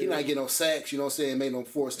he not getting no sacks. You know what I'm saying? Made no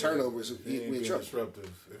forced turnovers. He ain't We in being trouble.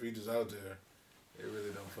 disruptive. If he just out there, it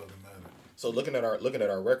really don't fucking matter. So looking at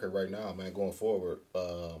our record right now, man, going forward,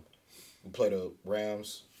 we play the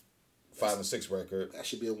Rams, 5-6 record. That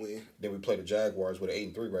should be a win. Then we play the Jaguars with an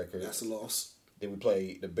 8-3 record. That's a loss. Then we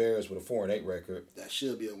play the Bears with a 4-8 record. That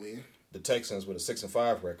should be a win. the Texans with a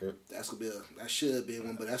 6-5 record. That should be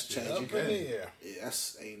one, but that's changing. Yeah. Yeah,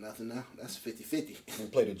 that's ain't nothing now. That's 50-50. We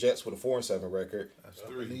play the Jets with a 4-7 record. That's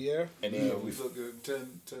 3. Yeah. And then we look at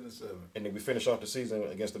 10-7. And then we finish off the season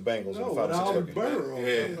against the Bengals with a with 5-6 all the record. Burrow.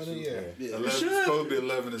 Yeah. 11, supposed to be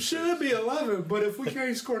 11 and 6. Should be 11, but if we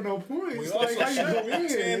can't score no points, We like also how you should go be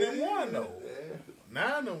in? 10-1 though.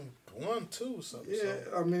 9-1, 2, something.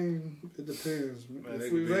 Yeah, I mean, it depends. Man,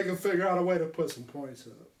 They can figure out a way to put some points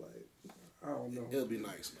up. Like, I don't know. It'll be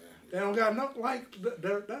nice, man. They don't got no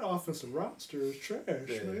that offensive roster is trash,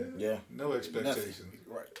 man. Yeah. No expectations.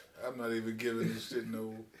 Right. I'm not even giving this shit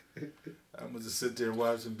no. I'm gonna just sit there and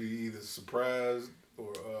watch and be either surprised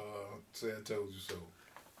or say I told you so.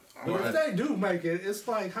 But if they do make it, it's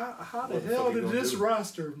like how the hell did this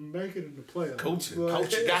roster make it in the playoffs? Coach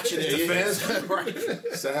Got you there. Right.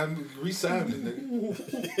 Resign me,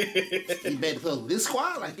 nigga. You better play with this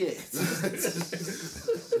squad like that.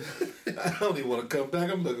 I don't even want to come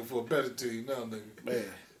back. I'm looking for a better team now, nigga. Man,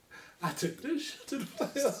 I took this shit to the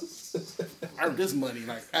playoffs. I earned this money.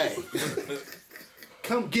 Like, hey,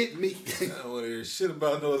 come get me. I don't want to hear shit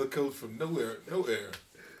about no other coach from nowhere. I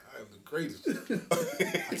am the greatest.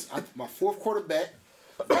 My fourth quarterback,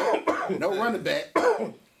 no running back,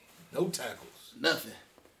 No tackles. nothing.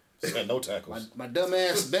 And no tackles. My dumb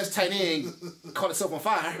ass best tight end caught itself on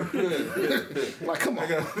fire. Like, come I on.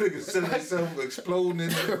 got niggas sitting themselves exploding in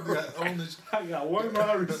there on this. I got one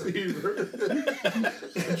wide receiver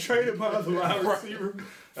and traded my other wide receiver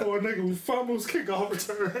for a nigga who fumbles kickoff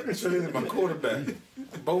return. I traded my quarterback.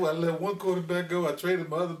 Both I let one quarterback go. I traded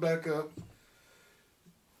my other back up.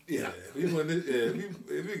 Yeah, if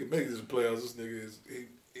he can make it to the playoffs, this nigga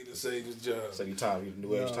he done saved his job. So you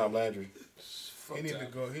new age Tom Landry. He need to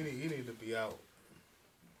go. He need to be out.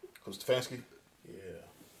 Coach Stefanski.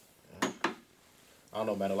 Yeah. I don't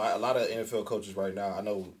know, man. A lot of NFL coaches right now. I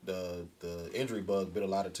know the injury bug bit a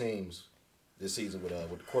lot of teams this season with the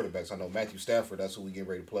quarterbacks. I know Matthew Stafford. That's who we getting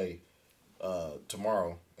ready to play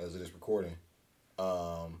tomorrow as it is recording.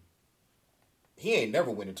 He ain't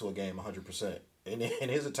never went into a game 100% in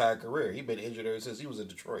his entire career. He been injured ever since he was in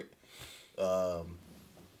Detroit.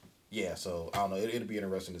 Yeah, so I don't know. It'll be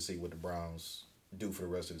interesting to see what the Browns do for the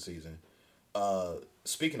rest of the season.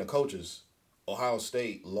 Speaking of coaches, Ohio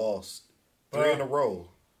State lost 3 in a row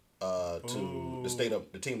to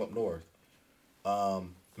the team up north.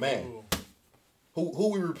 Man, who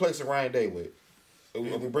we replacing Ryan Day with? We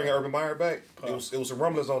bringing Urban Meyer back. It was some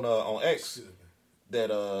rumblings on X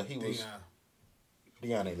that he was.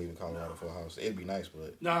 Deion ain't leaving Colorado for Ohio State. It'd be nice,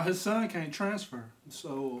 but Nah, his son can't transfer,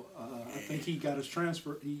 so I think he got his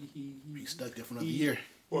transfer. He stuck there for another year.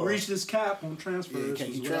 reached his cap on transfers. Yeah, he can't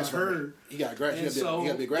is keep what I transferring. heard. He got graduate. And so, he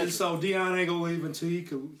got to be a graduate. and so Deion ain't gonna leave until he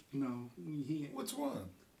could, Which one?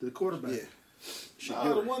 the quarterback. Yeah.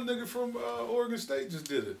 The one nigga from Oregon State just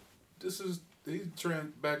did it. He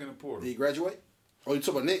trained back in the portal. Did he graduate? Oh, you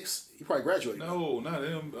talking about Knicks? He probably graduated. No, not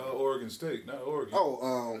him. Oregon State, not Oregon.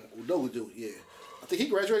 Oh, no, dude. Yeah, I think he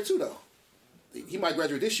graduated too, though. He might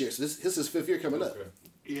graduate this year. So this is his 5th year coming up.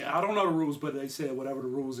 Yeah, I don't know the rules, but they said whatever the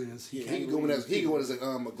rules is, He can go in as a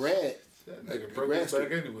grad. That nigga broke his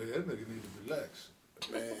back anyway. That nigga need to relax.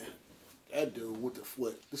 Man, that dude with the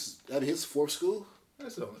foot. That his 4th school.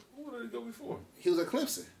 That's all. Where did he go before? He was at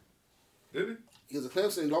Clemson. Did he? He was at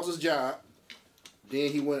Clemson. He lost his job.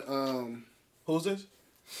 Then he went. who's this?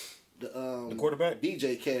 The quarterback?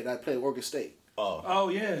 DJ kid that played Oregon State. Oh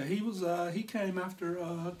yeah, he was. He came after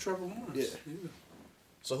Trevor Lawrence. Yeah.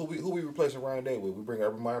 So who we replacing Ryan Day with? We bring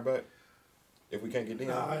Urban Meyer back if we can't get Deion.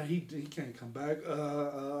 Nah, he can't come back.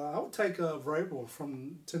 I would take Vrabel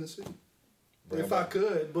from Tennessee if I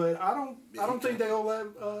could, but I don't think they'll let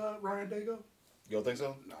Ryan Day go. You don't think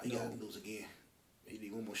so? Nah, he got to lose again. He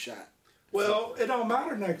need one more shot. Well, it don't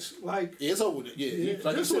matter next. Like Yeah, it's over. Yeah,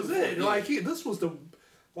 this was it. Like this was the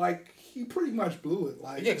he pretty much blew it.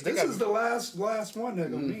 Like Yeah, 'cause this is the last one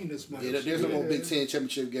that gonna mean this much. Yeah, there's no more Big Ten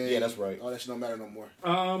championship game. Yeah, that's right. All that shit don't matter no more.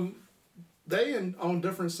 They on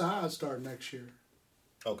different sides start next year.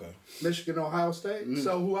 Okay. Michigan, Ohio State.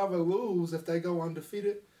 So whoever lose, if they go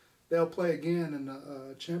undefeated, they'll play again in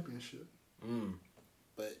the championship.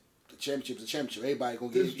 But the championship's a championship. Everybody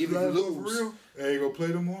gonna get. Even if you lose, They ain't gonna play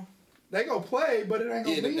no more. They gonna play, but it ain't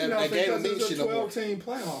gonna mean that nothing game don't because mean it's a shit no more. 12-team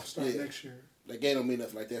playoff start next year. that game don't mean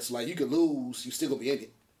nothing like that. So like you could lose, you still gonna be in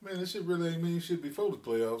it. Man, that shit really ain't mean shit before the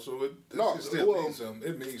playoffs. So it shit still means something.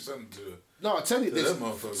 It means something to it. No, I tell you this. That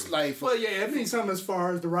motherfucker. Like, Well, yeah, it means something as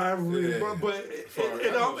far as the rivalry, but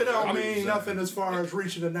it don't mean nothing as far as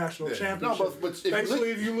reaching the national championship. No, but if basically,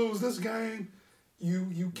 if you lose this game,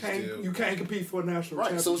 you can't compete for a national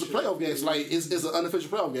championship. So it's a playoff game. It's like it's an unofficial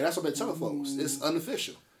playoff game. That's what they tell folks. It's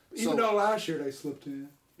unofficial. Even though last year they slipped in.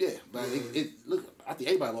 Yeah, but look, I think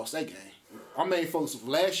everybody lost that game. Our main focus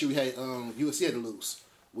last year we had USC had to lose,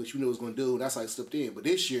 which we knew it was going to do. That's how it slipped in. But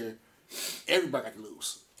this year, everybody got to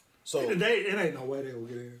lose. So it ain't no way they will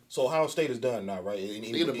get in. So Ohio State is done now, right?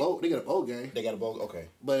 They get a bowl. They get a bowl game. They got a bowl. Okay,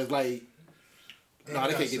 but it's like no,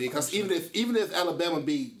 they can't get in because even if Alabama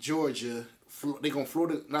beat Georgia, they gonna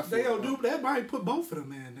Florida. Not Florida. They'll do that. Might put both of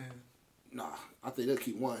them in there. Nah, I think they'll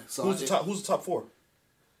keep one. So who's the top four?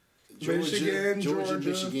 Georgia,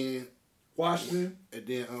 Michigan, Washington, and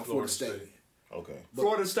then Florida State. Okay.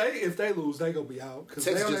 Florida State, if they lose, they gonna be out because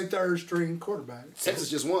they on their third string quarterback. Texas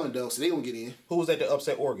just won though, so they gonna get in. Who was that to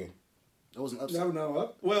upset Oregon? That wasn't upset.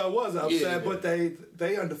 No. Well, it was upset, but they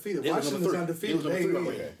undefeated. Washington was undefeated. So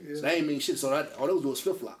they ain't mean shit. So all they was doing was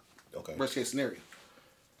flip flop. Okay. Worst case scenario.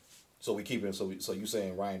 So we keeping. So you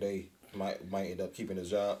saying Ryan Day might end up keeping his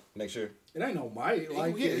job next year? It ain't no might.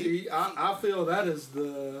 Like I feel that is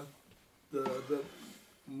the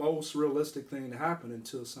most realistic thing to happen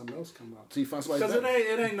until something else come out. So you find somebody because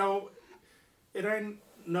it ain't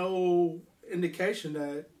no indication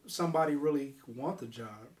that somebody really want the job,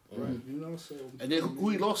 right? You know. So and then who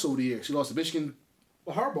he lost over the years? He lost to Michigan.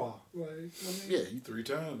 Well, Harbaugh, yeah, 3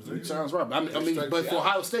 times. 3 times, right? I mean, but for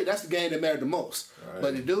Ohio State, that's the game that mattered the most. Right.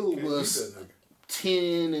 But the dude was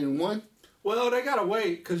 10-1. Well, they gotta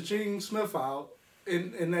wait because Gene Smith out.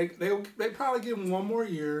 And they probably give him one more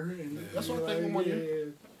year. And that's what I think. One more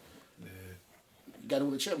year. Yeah. You got to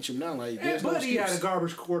win the championship now. Like, but he had a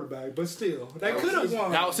garbage quarterback. But still, they could have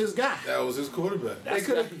won. That was his guy. That was his quarterback.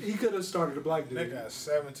 He could have started a black dude. They got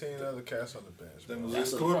 17 other cats on the bench. That was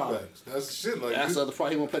his quarterbacks. That's shit. Like that's the other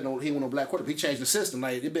part. He won't play no. He won't no black quarterback. He changed the system.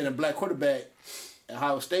 Like they've been a black quarterback at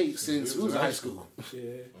Ohio State since he was in high school.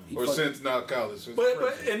 Yeah. Or since not college. But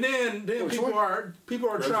and then people are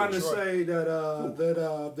trying to say that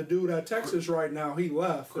the dude at Texas right now he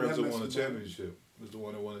left. Clemson won the championship. Was the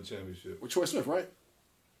one that won the championship. With Troy Smith, right?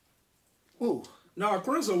 Ooh. No,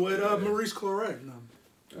 Clemson with Maurice Claret. No.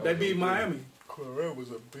 They beat Miami. Claret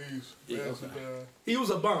was a beast. Yeah, he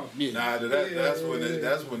was a bum. Yeah. Nah, that's when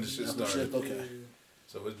the shit started. Okay. Yeah.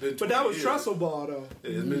 So it's been 20 But that was years. Trestle ball though.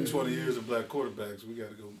 Yeah, it's been 20 years of black quarterbacks. We got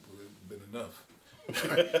to go. It's been enough.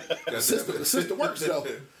 The system works though.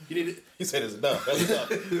 He said it's enough. That's enough.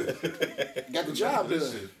 Got the job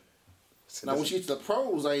done. Now when you get to the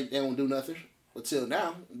pros, they don't do nothing until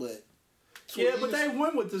now. But yeah, but they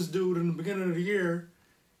went with this dude in the beginning of the year,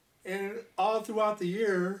 and all throughout the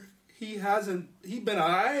year he been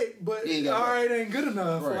alright, but alright ain't good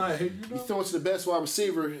enough. Right. Like, you throw it to the best wide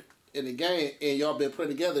receiver in the game, and y'all been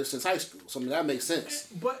playing together since high school. So I mean that makes sense.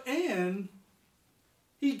 But he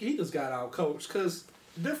just got out coached because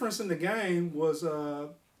the difference in the game was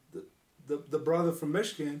the brother from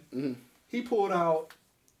Michigan. Mm-hmm. He pulled out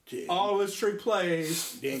all his trick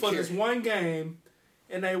plays for this one game,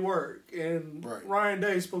 and they work. And Ryan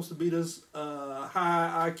Day's supposed to be this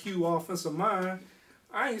high IQ offensive mind.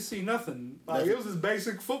 I ain't see nothing. Like it was just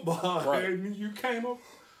basic football. Right. And you came up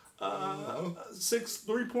 6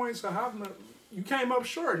 3 points. You came up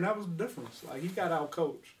short, and that was the difference. Like he got out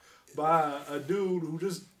coached by a dude who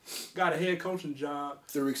just got a head coaching job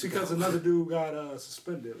 3 weeks because ago. another dude got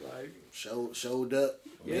suspended. Like showed up,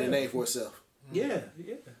 made a name for himself. Yeah.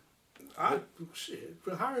 Hire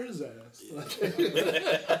his ass.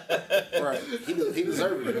 Right, he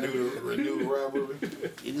deserved it. Renewed rivalry.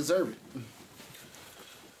 He deserved it.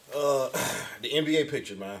 The NBA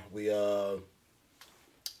picture, man. We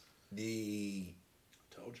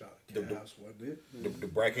told y'all the Cavs wasn't it?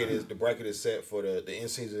 The bracket is set for the in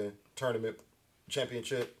season tournament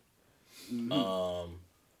championship. Mm-hmm.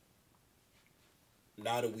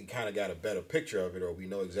 Now that we kind of got a better picture of it, or we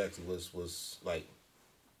know exactly what's like.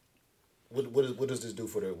 What does this do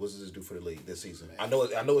for the league this season? I know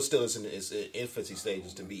it's still in its infancy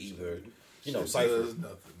stages to be either cipher. Nothing,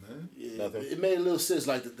 man. Yeah, nothing. It made a little sense.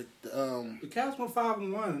 Like the Cavs went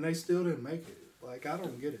 5-1 and they still didn't make it. Like I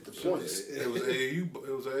don't get it. The points. It was AAU.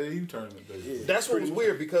 It was an AAU tournament. Basically. Yeah, that's what was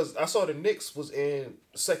weird because I saw the Knicks was in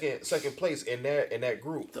second place in that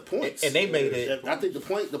group. The points and they made it. I think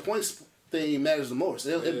the points thing matters the most.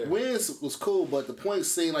 Wins was cool, but the points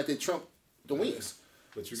seemed like they trumped the wins.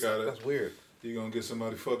 But you gotta. That's weird. You're gonna get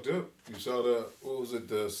somebody fucked up. You saw the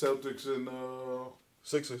the Celtics and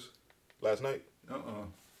Sixers last night.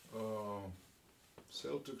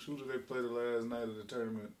 Celtics. Who did they play the last night of the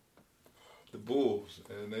tournament? The Bulls,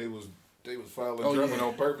 and they was fouling Drummond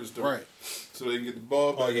on purpose, so they can get the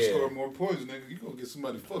ball back and score more points. Nigga, you gonna get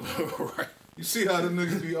somebody fucked up. Right. You see how the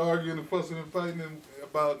niggas be arguing and fussing and fighting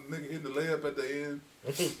about nigga hitting the layup at the end?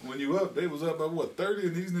 When you up, they was up by what, 30,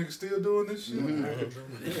 and these niggas still doing this shit? Yeah.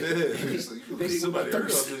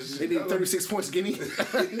 They need 36 points to get in.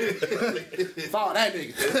 Follow that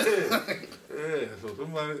nigga. Yeah, so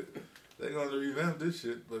somebody, they gonna revamp this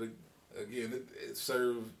shit, but again, it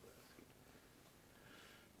served,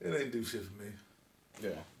 it ain't do shit for me. Yeah.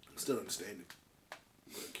 Still understand it.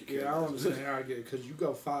 Yeah, I don't understand how I get it, because you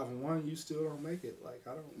go 5-1, you still don't make it. Like,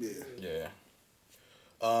 I don't. Yeah.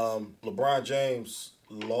 LeBron James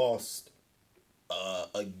lost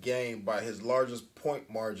a game by his largest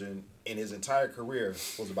point margin in his entire career.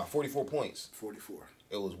 It was about 44 points. 44.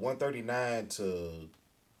 It was 139 to,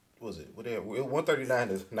 what was it? It was 139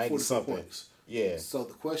 to 90 something. Points. Yeah. So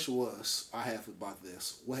the question was, I have about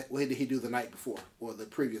this. What did he do the night before or the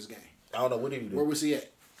previous game? I don't know. What did he do? Where was he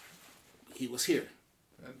at? He was here.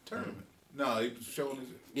 At the tournament. No, he was showing his...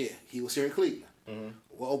 Yeah, he was here in Cleveland.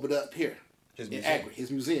 We'll open up here. His in museum. Akron,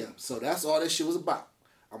 his museum. So that's all this shit was about.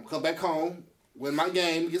 I'm going to come back home, win my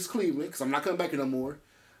game against Cleveland, because I'm not coming back here no more.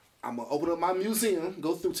 I'm going to open up my museum,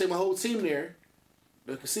 go through, take my whole team there.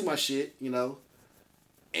 They can see my shit, you know.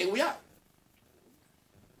 And we out.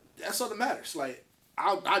 That's all that matters. Like,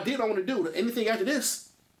 I did what I want to do. Anything after this,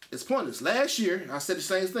 it's pointless. Last year, I said the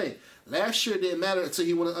same thing. Last year, it didn't matter until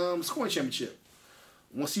he won a scoring championship.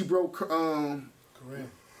 Once he broke Kareem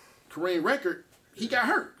record, he got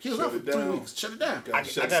hurt. He was out for 3 weeks. Shut it down. I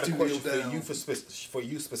got a question for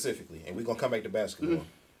you specifically, and we're going to come back to basketball.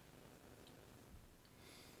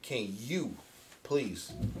 Can you,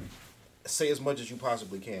 please, say as much as you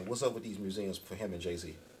possibly can? What's up with these museums for him and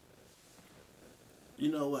Jay-Z?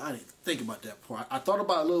 You know what? I didn't think about that part. I thought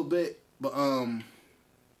about it a little bit, but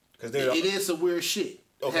Because it is some weird shit.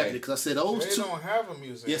 Okay. Because I said those They two. don't have a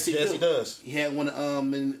museum. Yes, he does. He had one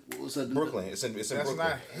in what was that? Brooklyn. It's in That's Brooklyn.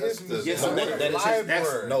 not his museum. Yes, No, That's that a is his-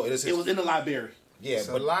 library. No, it is his. It was in the library. Yeah, It's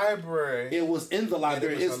a but library. It was in the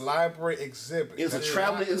library. It was a library exhibit. It's a That's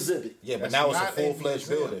traveling not- exhibit. yeah, but that's now it's a not full-fledged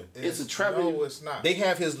museum. building. It's a traveling- No, it's not. They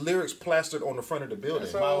have his lyrics plastered on the front of the building.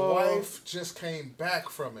 My wife just came back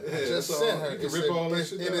from it. I just that's sent all. her. You can rip all that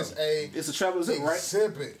shit It down. is a It's a traveling exhibit, right?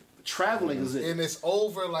 exhibit, Traveling exhibit. and it's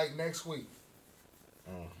over like next week.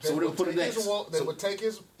 So we're gonna put it take his next. They So would take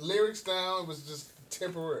his lyrics down. It was just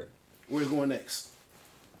temporary. where's going next?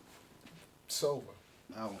 It's over.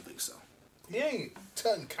 I don't think so. He ain't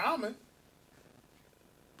Tutankhamun.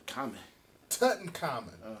 Comment. Tutankhamun.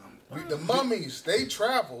 The mummies, they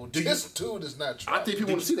travel. This dude is not I traveling. think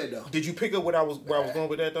people want to see that though. Did you pick up where I was going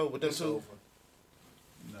with that though? With them It's two? over.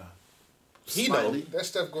 He knows. Slightly. That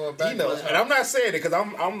stuff going back. He knows, and I'm not saying it because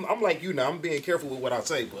I'm like you now. I'm being careful with what I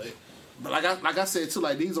say, but But like I said too,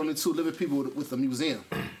 like these only two living people with a museum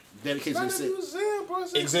dedicated to It's the not a city. museum, bro.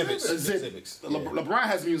 It's an exhibits. exhibit. Exhibits. LeBron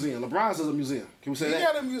has a museum. LeBron has a museum. Can we say He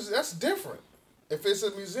that? got a museum. That's different. If it's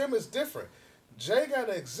a museum, it's different. Jay got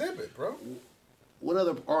an exhibit, bro. What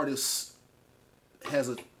other artist has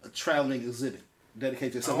a traveling exhibit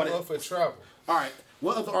dedicated to I somebody? don't know if it travel. All right.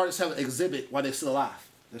 What other artists have an exhibit while they're still alive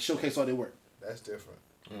that showcase all their work? That's different.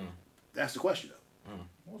 That's the question, though.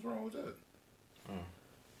 What's wrong with that?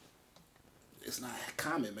 It's not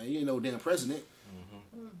common, man. You ain't no damn president.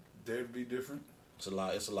 Dare to be different. it's a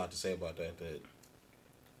lot. It's a lot to say about that.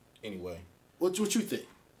 Anyway, What you think?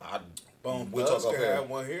 we'll talk off can air. have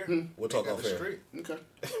one here. We'll They talk got off the air. street. Okay.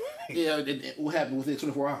 Yeah, what happened within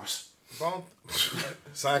 24 hours? Bone,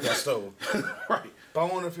 Sign got stole. Right.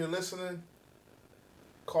 Bone, if you're listening,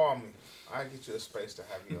 call me. I'll get you a space to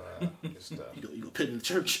have your stuff. You gonna put it in the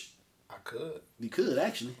church? I could. You could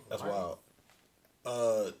actually. That's wild.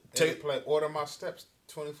 Take play. Order my steps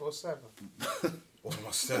 24/7. Over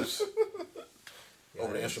my steps. Yeah,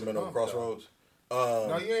 Over the that's instrumental bump, Crossroads.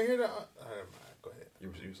 No, you ain't hear that. Never mind. Go ahead.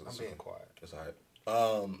 You I'm being quiet. That's all right.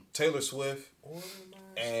 Taylor Swift Order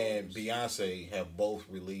my and steps. Beyonce have both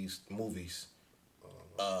released movies.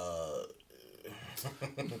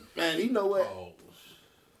 Man, you know what?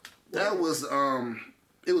 That was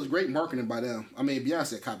it was great marketing by them. I mean,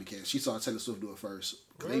 Beyonce copycat. She saw Taylor Swift do it first.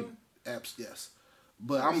 Really? Yes.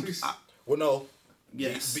 But Well, no.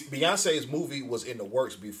 yes. Beyonce's movie was in the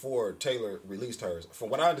works before Taylor released hers. From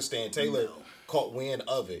what I understand, Taylor caught wind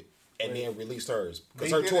of it and then released hers because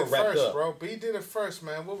B her did tour it wrapped first, up. bro. B did it first,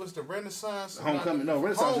 man. What was the Renaissance? Homecoming. No,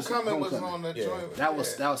 Renaissance was Homecoming was Homecoming. on the Yeah. joint. That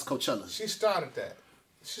was Coachella. She started that.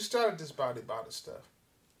 She started this body stuff.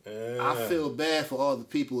 I feel bad for all the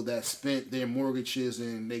people that spent their mortgages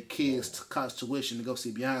and their kids' college tuition to go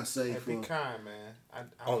see Beyonce. Hey, For, be kind, man. I'm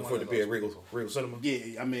Only one for it to of be at those Regal people. Cinema.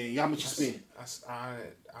 yeah, I mean, how much you spend? I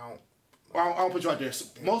don't. I'll put you out there. So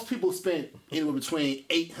most people spend anywhere between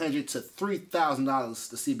 $800 to $3,000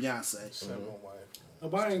 to see Beyonce. Send my wife.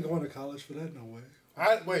 Nobody ain't going to college for that, no way.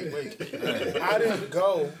 Wait. I didn't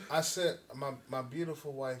go. I said my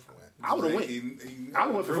beautiful wife went. I would have went. I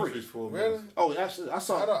would have went for free. Really? Oh, absolutely. I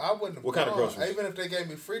saw. I wouldn't have What kind of gone. groceries? Even if they gave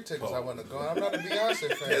me free tickets, I wouldn't have gone. I'm not a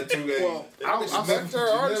Beyonce fan. Well, I respect her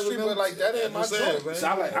artistry, but like that ain't my joint, man. So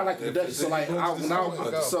I like the production. So like,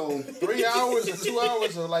 so 3 hours or 2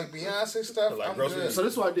 hours of like Beyonce stuff, Like I'm groceries. good. So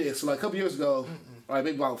this is what I did. So like a couple years ago, like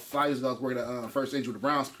maybe about 5 years ago, I was working at First Angel the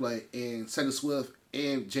Browns play, and Taylor Swift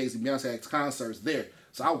and Jay-Z and Beyonce had concerts there.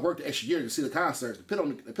 So I worked the extra year to see the concerts. They put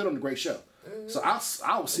on the great show. So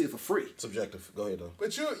I would see it for free. Subjective. Go ahead though.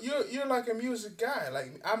 But you're like a music guy.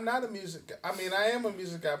 Like I'm not a music guy. I mean, I am a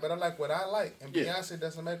music guy, but I like what I like, and Yeah. Beyonce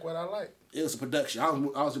doesn't make what I like. It was a production. I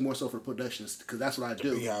was more so for the productions because that's what I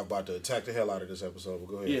do. Beehive about to attack the hell out of this episode. But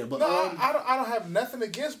go ahead. Yeah, but No, I don't have nothing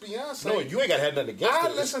against Beyonce. No, you ain't got to have nothing against I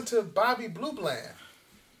it. listen to Bobby Blue Bland.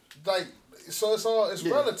 Like, so it's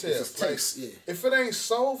Yeah, relative. it's a taste, like, yeah. If it ain't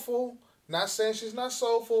soulful, not saying she's not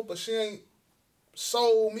soulful, but she ain't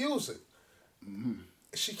soul music. Mm-hmm.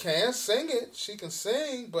 She can sing it. She can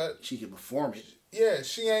sing, but she can perform it. yeah,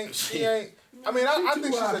 she ain't. I mean, I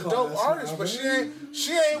think she's a dope artist, but she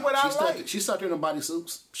ain't what I like. She started in the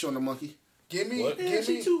bodysuits, showing the monkey. Give me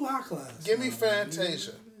She too high class. give me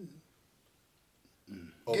Fantasia.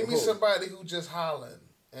 Give me somebody who just hollering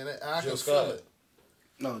and I can feel it.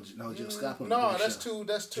 No, Jill Scott. put on No, a great that's show. too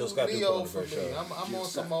Jill Scott do put Leo on a for great me. show. I'm on Jill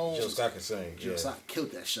some Scott. old. Jill Scott can sing. Jill Yeah. Scott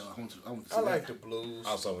killed that show. I want to see I like that. the blues.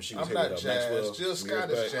 Also, when she was I'm here not with jazz. Maxwell. Jill some Scott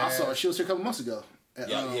years is back. I saw her. She was here a couple months ago. At,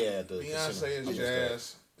 Yeah, at the Beyonce casino. is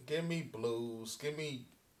jazz. Give me blues. Give me,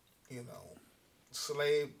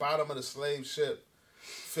 slave bottom of the slave ship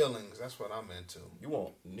feelings. That's what I'm into. You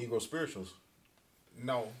want Negro spirituals?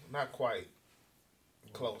 No, not quite.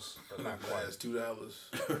 Close, but not quite. Last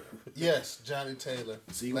 $2. Yes, Johnny Taylor.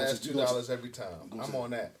 So you Last want to- $2 every time. I'm on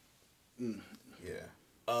that.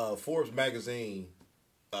 Yeah. Forbes magazine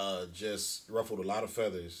just ruffled a lot of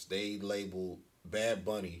feathers. They labeled Bad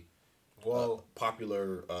Bunny,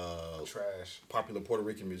 popular Trash. popular Puerto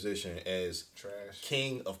Rican musician, as Trash.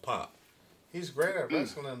 King of Pop. He's great at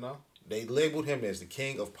wrestling, though. They labeled him as the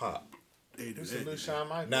King of Pop. He's a new Shawn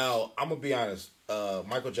Michaels. Now, I'm gonna be honest.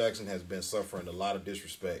 Michael Jackson has been suffering a lot of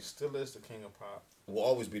disrespect. Still is the king of pop. Will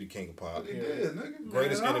always be the King of Pop. He did, nigga.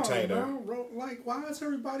 Greatest Man, I don't entertainer. know, bro. Like, why is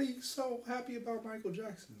everybody so happy about Michael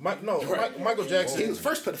Jackson? Michael Jackson. He was the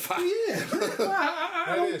first pedophile. Yeah,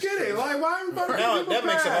 I don't is get true. it. Like, why everybody? Now give him that a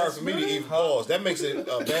makes it hard pass, for me to man? even pause. That makes it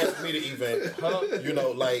bad for me to even,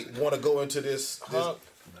 want to go into this.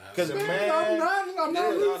 Because Man, I'm not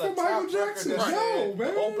rooting for Michael Jackson. No,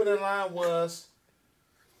 man. The opening line was,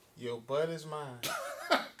 "Your butt is mine."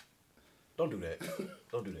 don't do that.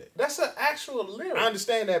 Don't do that. That's an actual lyric. I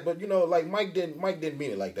understand that, but Mike didn't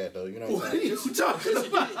mean it like that though. You know what I'm What are saying? you talking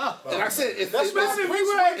about? Like I said, if That's it's, not it's, if we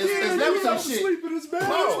were it's, kids, never we some was shit. Sleep in his bed.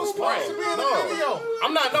 Prince was supposed to be in the video.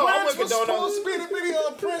 I'm not. No, I Prince wouldn't was condone supposed to that. be in the video,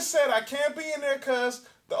 and Prince said, "I can't be in there because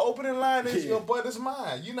the opening line is your butt is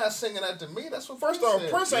mine." You're not singing that to me. That's what First Prince off,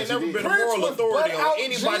 said. Prince ain't never been a Prince moral with authority butt on out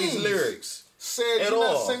anybody's jeans lyrics. Said at you're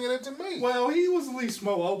not all. singing it to me. Well, he was at least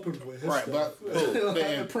more open with his Right, stuff. but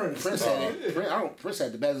man, Prince. Prince had it. Prince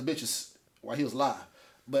had the baddest bitches while he was alive.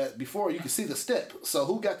 But before you could see the step. So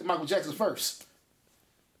who got to Michael Jackson first?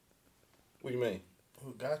 What do you mean?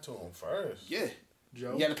 Who got to him first? Yeah,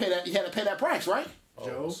 Joe. you had to pay that price, right?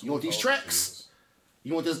 Joe. You want these tracks?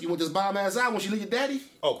 You want this bomb ass album when you leave your daddy?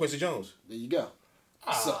 Oh, Quincy Jones. There you go.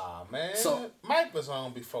 Man. so- Mike was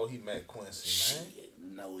on before he met Quincy,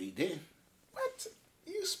 man. No, he didn't. What?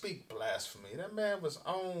 You speak blasphemy. That man was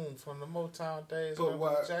on from the Motown days. But man,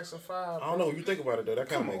 why- from Jackson 5. I don't know. When you think about it though, that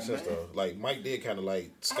kind of makes sense though. Like Mike did kind of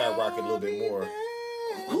skyrocket a little bit more.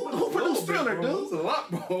 Who produced Thriller, It's dude? a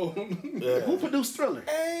lot more. Who produced Thriller?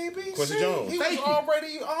 ABC. Quincy Jones. He Thank was you.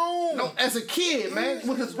 already on. No, as a kid, man,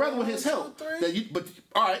 with his brother, with his help. 1, 2, 3. But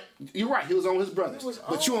all right, you're right. He was on his brothers. He was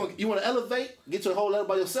But on. you want to elevate, get to a whole level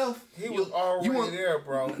by yourself. He was already there,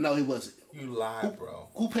 bro. No, he wasn't. You lied, bro.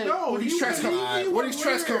 Who paid? No, where these tracks come? Where these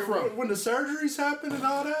tracks come from? When the surgeries happen and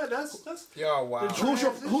all that, that's Y'all wild.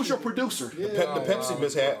 Who's your producer? The Pepsi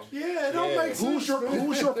mishap. yeah, it don't make sense.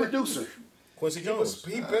 Who's your producer? Quincy Jones.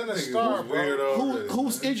 He been a Nigga star, was weird bro. already.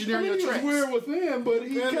 Who's I engineering mean, your he was tracks? weird with him, but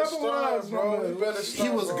he Been a star, capitalized bro. on He that. been a star,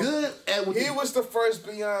 He was bro. good at what He was the first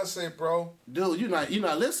Beyonce, bro. dude. You're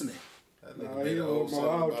not listening. That Nah, nigga he made a was whole more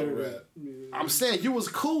song out about there. rap. I'm saying you was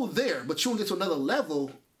cool there, but you want to get to another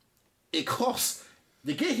level. It costs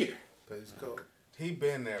to get here. Pays the code. He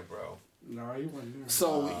been there, bro. No, he wasn't there.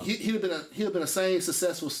 So he'd have been a same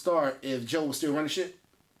successful star if Joe was still running shit.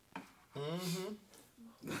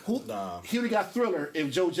 He would have got Thriller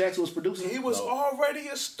if Joe Jackson was producing. He was already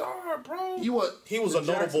a star, bro. He was a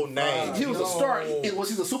notable name. He was a star. Was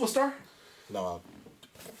he a superstar? No.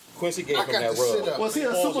 Quincy gave him got that to sit rub. up. Was he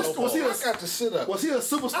a superstar? I got to sit up. Was he a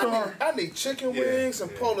superstar? I need chicken wings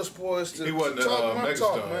and Polish boys to He wasn't a talk my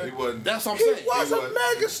talk, megastar. man. He wasn't. That's what I'm He saying. was a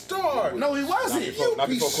megastar. No, he wasn't. Not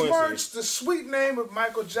You before Quincy. besmirched the sweet name of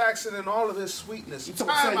Michael Jackson and all of his sweetness. You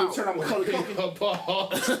talking about turn on Macaulay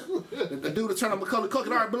Culkin? The dude that turned on Macaulay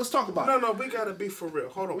Culkin. All right, but let's talk about it. No, we gotta be for real.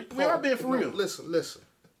 Hold on. We are being for real. Listen.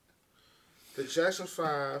 The Jackson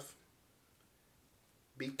 5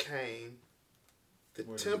 became the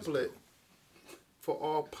template for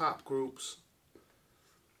all pop groups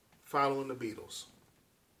following the Beatles.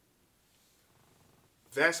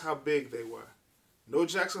 That's how big they were. No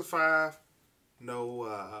Jackson 5,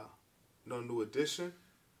 no New Edition,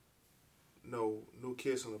 no New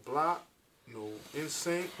Kids on the Block, no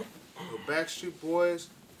NSYNC, no Backstreet Boys,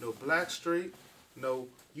 no Blackstreet, no,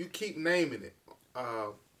 you keep naming it.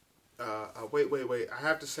 Wait. I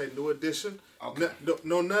have to say New Edition. Okay.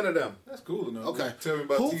 No, none of them. That's cool enough. Okay. Tell me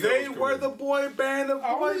about Who- T.O.'s They career. were the boy band of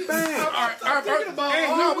boy bands. All right,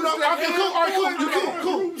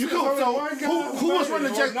 cool. You cool. So who was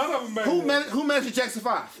running the Jackson? Who managed the Jackson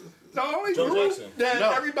 5? The only Joe group Jackson. that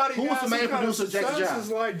No. everybody Who was got the main some kind of producer of Jackson success Jive?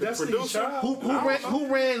 is like Destiny producer?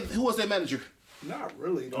 Child. Who was their manager? Not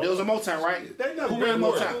really. There was a Motown, right? They never Who ran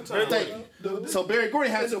Barry Motown? Gordy. Thank you. So Barry Gordy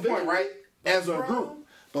had It's a a point, big right? As a Bro. group.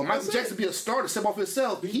 But Michael Jackson be a star to step off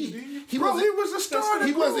himself. He Bro, wasn't. he was a star. of the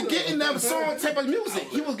He wasn't group. getting that song type of music.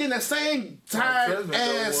 He was getting that same time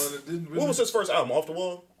as What was his first album? Off the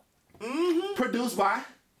Wall? produced by.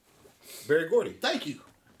 Barry Gordy. Thank you.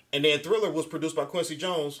 And then Thriller was produced by Quincy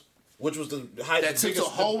Jones, which was the That took a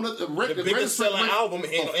whole nother the biggest selling album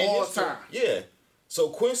in all history. time. Yeah. So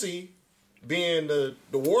Quincy, being the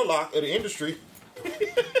warlock of the industry,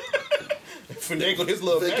 finagled his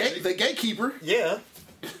little magic. The gatekeeper. Yeah.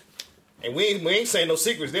 And we ain't saying no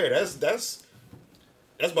secrets there. That's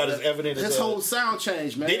about as evident as His whole sound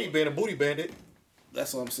changed, man. Diddy being a booty bandit.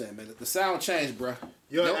 That's what I'm saying, man. The sound changed, bro.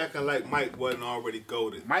 You're Nope. acting like Mike wasn't already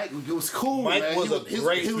goated. Mike was cool, Mike man. was He a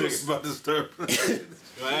great he nigga. was, about to start. You're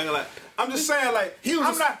acting like, I'm just saying, like, He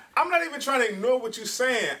was I'm not even trying to ignore what you're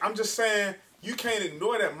saying. I'm just saying you can't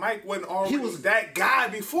ignore that Mike wasn't already was- that guy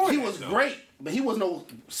before. he that, was though. great, but he was no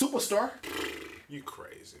superstar. You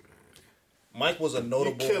crazy, man. Mike was a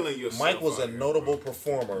notable. You're killing yourself Mike was a out here, notable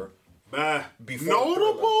performer. Before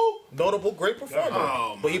Notable? Thriller. Notable, great performer.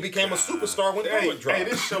 Oh, but he my became God. a superstar when Thriller dropped. Hey,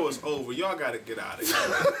 this show is over. Y'all gotta get out of here.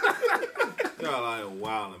 Y'all are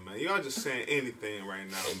wildin', man. Y'all just saying anything right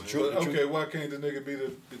now, man. True. But, okay, why can't the nigga be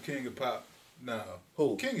the king of pop now?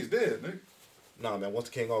 Who? King is dead, nigga. Nah, man. Once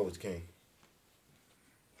the king, always the king.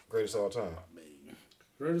 Greatest of all time.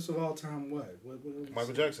 Greatest of all time, what? What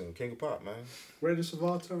Michael Jackson, king of pop, man. Greatest of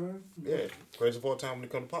all time? Yeah, greatest of all time when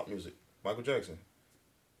it comes to pop music. Michael Jackson,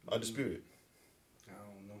 undisputed. I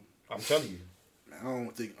don't know. I'm telling you. I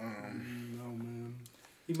don't think. No, man.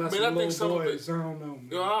 He must Man, I have think little some of boys. I don't know, man.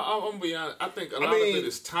 Yo, I'm gonna be honest. I think a lot mean, of it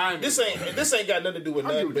is timing. This ain't got nothing to do with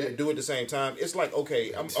nothing, but do at the same time. It's like,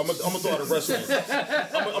 okay, I'm gonna throw out a wrestling.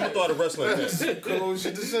 I'm gonna throw out a wrestling thing. Cool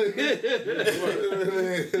shit to say.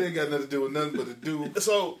 It ain't got nothing to do with nothing but to do.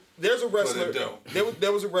 So there's a wrestler. But it don't.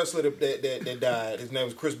 There was a wrestler that died. His name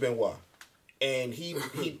was Chris Benoit, and he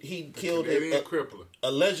killed Canadian crippler.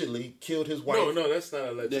 allegedly killed his wife. No, that's not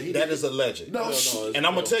alleged. That is alleged. No, And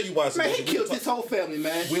I'm gonna tell you why it's man, he alleged. killed his whole family,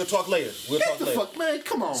 man. We'll talk later. Get the fuck, man.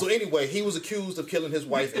 Come on. So anyway, he was accused of killing his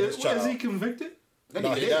wife and his Was child. he convicted?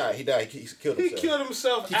 No, he died. He died. He killed He himself. killed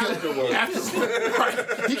himself afterwards.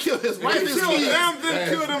 Right. He killed his wife. He His killed kids. them, then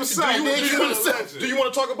killed himself. Do you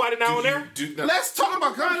want to talk about it now and there? Let's talk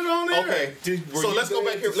about Got it on there. Okay. So let's go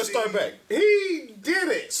back here. Let's start back. He did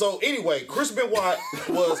it. So anyway, Chris Benoit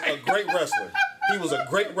was a great wrestler. He was a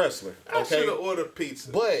great wrestler. I should Okay. have ordered pizza.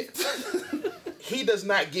 But he does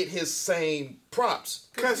not get his same props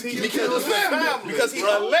Because he killed his family. because he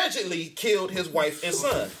allegedly killed his wife and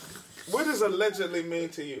son. What does allegedly mean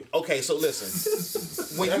to you? Okay, so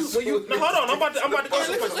listen. When you no, hold on, I'm about to go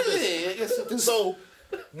someplace with this. So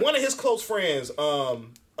one of his close friends,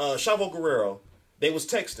 Chavo Guerrero, they was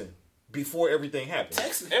texting before everything happened.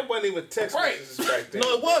 It wasn't even text messages back then.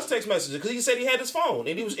 No, it was text messages because he said he had his phone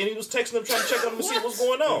and he was texting them trying to check on him to see what's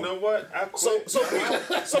going on. You know what? I quit. So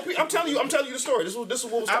I'm telling you the story. This is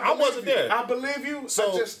what was. I wasn't there. I believe you.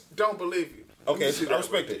 So- I just don't believe you. Okay, I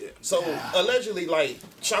respect it. So allegedly, like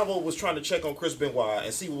Chavo was trying to check on Chris Benoit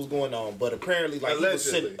and see what was going on, but apparently, like he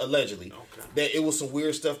was allegedly that it was some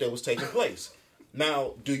weird stuff that was taking place.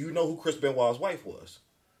 Now, do you know who Chris Benoit's wife was?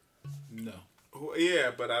 No.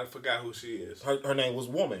 Yeah, but I forgot who she is. Her name was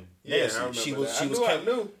Woman. Yeah, Nancy. I remember She was. that. I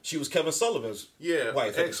knew. She was Kevin Sullivan's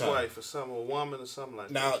wife. Ex-wife or something, a woman or something like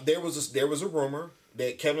that. Now there was a rumor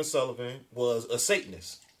that Kevin Sullivan was a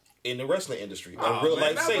Satanist in the wrestling industry, a real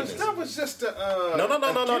life Satanist. That was just a No,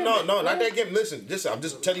 gimmick, not right? that game. Listen, I'm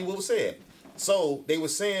just telling you what was said. So they were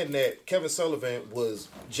saying that Kevin Sullivan was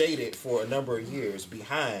jaded for a number of years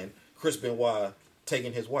behind Chris Benoit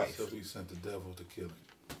taking his wife. So he sent the devil to kill him.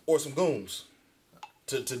 Or some goons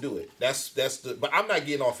to do it. That's the. But I'm not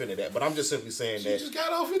getting off into that. But I'm just simply saying You just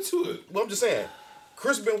got off into it. Well, I'm just saying,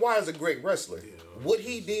 Chris Benoit is a great wrestler. Yeah. What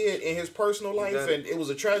he did in his personal life, and it was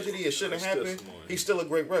a tragedy, it shouldn't have happened, he's still a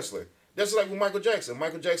great wrestler. That's like with Michael Jackson.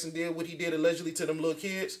 Michael Jackson did what he did allegedly to them little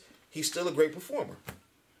kids. He's still a great performer.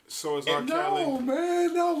 So is R. Kelly. No,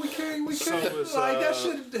 man, no, we can't. That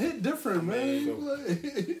shit hit different, man.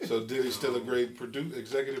 So Diddy's still a great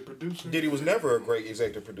executive producer? Diddy was never a great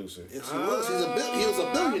executive producer. Yes, he was. He was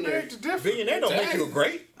a billionaire. I beg to differ. Billionaire don't make you a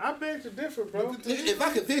great. I beg to differ, bro. If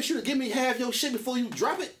I convince you to give me half your shit before you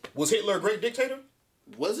drop it, Was Hitler a great dictator?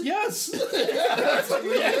 was it? Yes.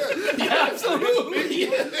 Absolutely.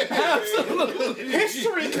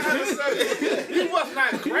 History kind of says he was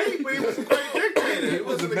not great, but he was a great dictator. He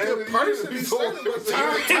wasn't a good person. He certainly was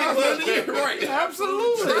Right.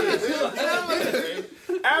 Absolutely.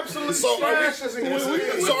 Absolutely. So trash as he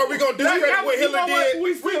is. So are we gonna discredit what Hitler did?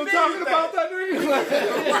 We still talking about that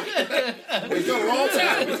nigga? We go wrong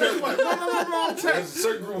time. Wrong text.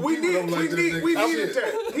 We needed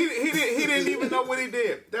that. He didn't even know what he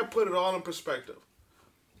did. That put it all in perspective.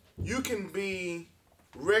 You can be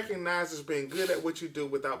recognized as being good at what you do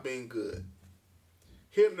without being good.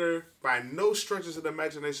 Hitler, by no stretches of the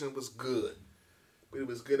imagination, was good, but he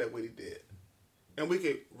was good at what he did. And we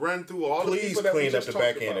could run through all the people that we clean up just the talked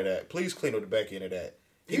back end about. of that. Please clean up the back end of that.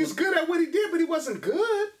 He was good at what he did, but he wasn't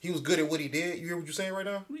good. He was good at what he did. You hear what you're saying right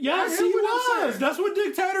now? Yes, I he hear what I'm was. saying. That's what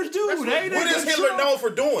dictators do. What is Hitler known for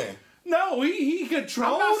doing? No, he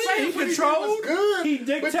controlled I'm not it. saying He what he did controlled. was good, He but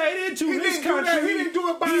dictated to he his didn't do that. country. He didn't do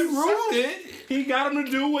it by He himself. ruled it. He got him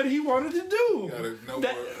to do what he wanted to do. No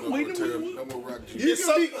more rock You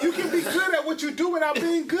can be good at what you do without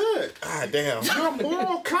being good. Ah, damn. Your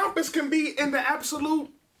moral compass can be in the absolute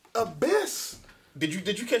abyss. Did you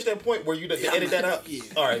catch that point where you edit that out? Yeah.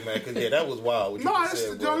 All right, man. Because that was wild. What you No, just that's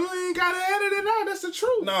said, the, bro. you ain't gotta edit it out. That's the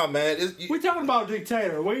truth. Nah, man. We talking about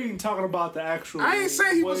dictator. We ain't talking about the actual. I ain't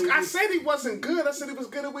say he was. I said he wasn't good. I said he was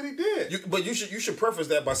good at what he did. But you should preface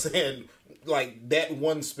that by saying like that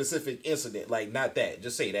one specific incident, like not that.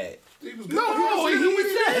 Just say that. He was good. No, he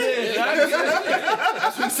said it.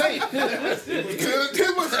 That's what he's saying. He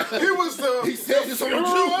was the He said this on the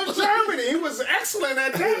Führer of Germany. He was excellent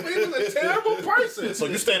at that, but he was a terrible person. So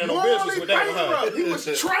you standing on business with that one, huh? bankrupt. He was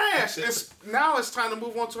trash. Now it's time to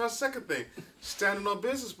move on to our second thing. Standing on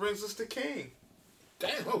business brings us to King.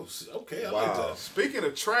 Damn. Oh, okay. I Wow. like that. Speaking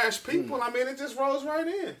of trash people, I mean, it just rolls right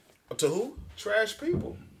in. To who? Trash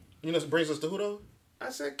people. You know, it brings us to who though? I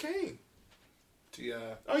said King. T.I.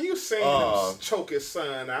 Oh, you seen him choke his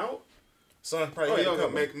son out? Son probably Oh, had y'all it gonna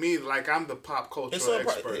coming. make me like I'm the pop culture His son,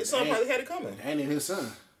 expert. his son probably had it coming. And in his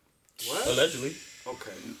son. What? Allegedly.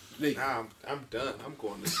 Okay. Nigga. Now I'm done. I'm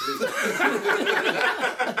going to sleep.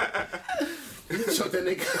 He choked that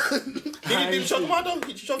nigga. Did you choke him out though?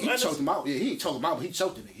 He choked He choked him out. Yeah, he ain't choked him out, but he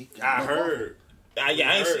choked the nigga. I heard. Yeah, I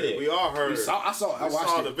ain't Heard. see it. We all heard. I I watched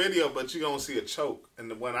saw it. the video, but you gonna see a choke.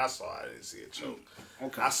 And the one I saw, I didn't see a choke.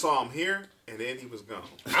 Okay. I saw him here, and then he was gone.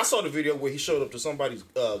 I saw the video where he showed up to somebody's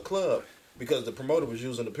club because the promoter was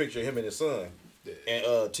using the picture of him and his son,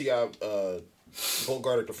 and T.I.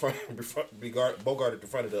 Bogarted the front, Bogarted the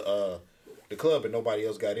front of the club, and nobody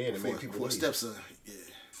else got in and made people For a leave. stepson. Yeah.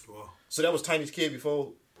 So that was Tiny's kid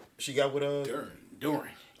before she got with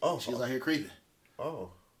During. Oh, She was out here creeping. oh.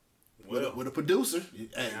 With a producer.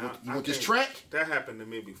 Hey, you want this track? That happened to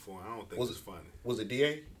me before. I don't think it's funny. Was it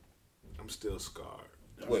DA? I'm still scarred.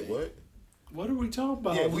 Wait, what? What are we talking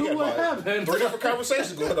about? Yeah, we got what about happened? 3 different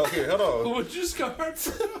conversations going on here. Hold on. What you scarred?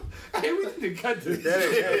 Hey, we need to cut this.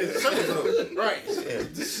 Right.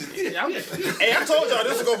 Hey, I told y'all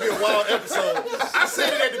this was gonna be a wild episode. I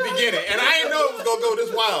said it at the beginning, and I didn't know it was gonna go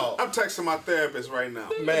this wild. I'm texting my therapist right now.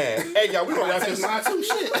 Man, hey y'all, we gonna wrap this. Mine too,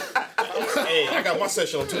 shit. Hey, I got my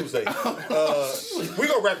session on Tuesday. We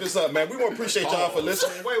gonna wrap this up, man. We want to appreciate y'all for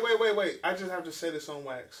listening. Wait. I just have to say this on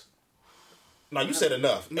wax. No, you said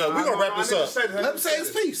enough. No, we gonna wrap this up. Let him say his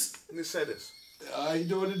piece. Let me say this. How you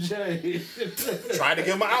doing today? Try to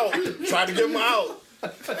give him out. Try to give him out.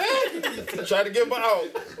 Try to give him out.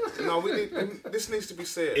 No, this needs to be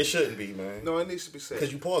said. It shouldn't be, man. No, it needs to be said.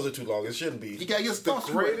 Because you paused it too long. It shouldn't be. You gotta get The thoughts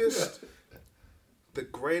correct. the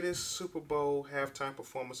greatest Super Bowl halftime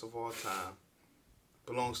performance of all time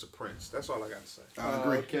belongs to Prince. That's all I got to say. I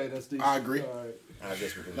agree. Okay, that's decent. I agree. All right. I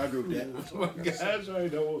guess we can. I agree with that. Oh my gosh, I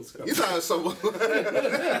ain't know what was coming. You sound so. I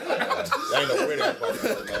ain't know where that was,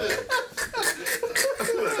 man.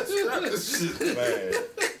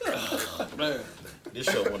 Man. This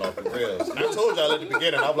show went off the rails. I told y'all at the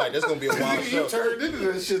beginning, I'm like, this gonna be a wild show. You turned into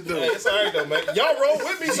that shit though. Hey, it's alright though, man. Y'all roll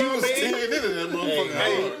with me, so You was tearing into that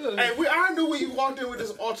motherfucker. Hey, I knew when you walked in with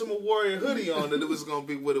this Ultimate Warrior hoodie on that it was gonna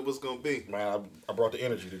be what it was gonna be. Man, I brought the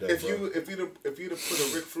energy today. If bro. you'd have put a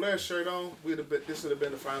Ric Flair shirt on, this would have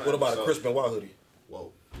been the final. What about episode. a Chris Benoit hoodie?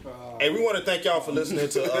 Whoa. Hey, we want to thank y'all for listening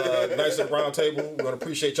to Nice and Roundtable. We want to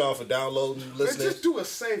appreciate y'all for downloading, Let's listening. just do a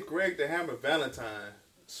Safe Greg the Hammer Valentine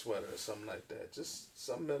sweater or something like that. Just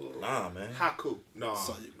something that little Man. Haku. No,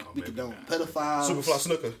 So no, we maybe condone not. pedophiles. Superfly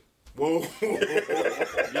Snooker. Whoa.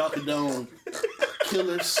 Y'all condone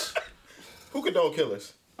killers. Who condone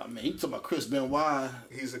killers? I mean, you talking about Chris Benoit?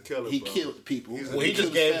 He's a killer. He bro. killed people. He's a- Well, he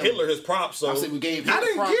just killed gave his family. Hitler his props, so I said we gave him I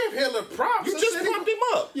didn't props. give Hitler props. you I just said he propped him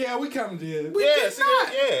up. Yeah, we kind of did. Yeah, see,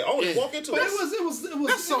 yeah. I want to Yeah. walk into But it. it was.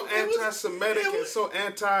 That's so it was- anti-Semitic it and was- so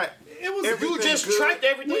anti. It was. Everything You just good. tracked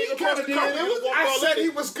everything We across the kinda did. country. It was- You walk I all said in. he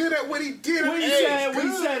was good at what he did. We Hey, said we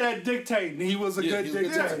good. said at dictating. He was a good he was-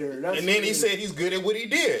 dictator. That's And then he what- said he's good at what he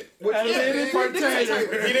did. And then he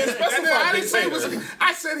dictator. He didn't And then specify I didn't say he was. dictator.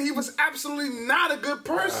 I said he was absolutely not a good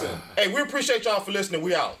person. Hey, we appreciate y'all for listening.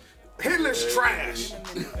 We out. Hitler's trash.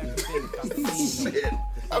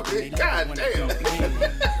 I mean, goddamn.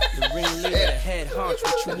 The ringleader, the head hunch,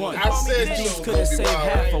 what you want? I said These you couldn't was save gonna be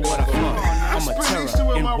half of what I flaunt. I'm a pretty terror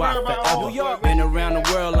sure in my why word about forever. New York. Been around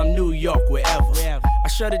the world, I'm New York, wherever. I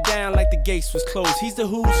shut it down like the gates was closed. He's the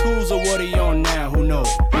who's, or what are you on now? Who knows?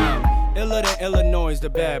 Iller than Illinois, the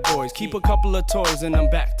bad boys. Keep a couple of toys and I'm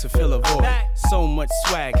back to fill a void. So much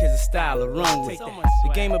swag, here's a style to run with.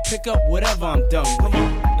 The game will pick up whatever I'm done with.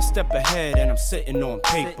 A step ahead and I'm sitting on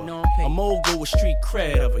paper. A mogul with street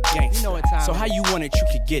cred of a gangster. So how you want it, you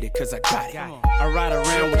could get it, cause I got it. I ride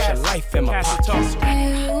around with your life in my pocket.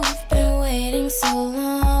 You've been waiting so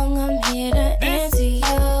long, I'm here to answer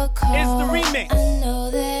your call. is the remix. I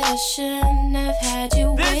know that I shouldn't have had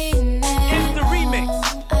you waiting that is the remix. long.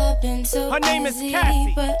 I've been so Her name is busy,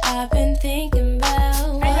 Cassie. but I've been thinking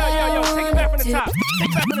about Hey, yo, what take it back from the I top. Take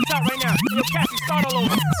it back from the top right now. Yo, Cassie, start all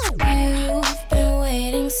over. You've been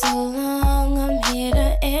waiting so long, I'm here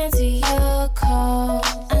to answer your call.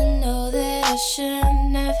 I know that I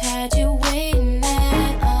shouldn't have had you waiting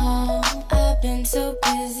that long. I've been so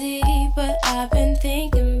busy, but I've been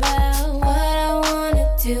thinking about what I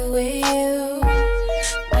wanna do with you.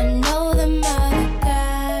 I know them other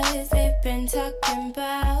guys, they've been talking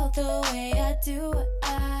about the way I do what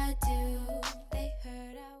I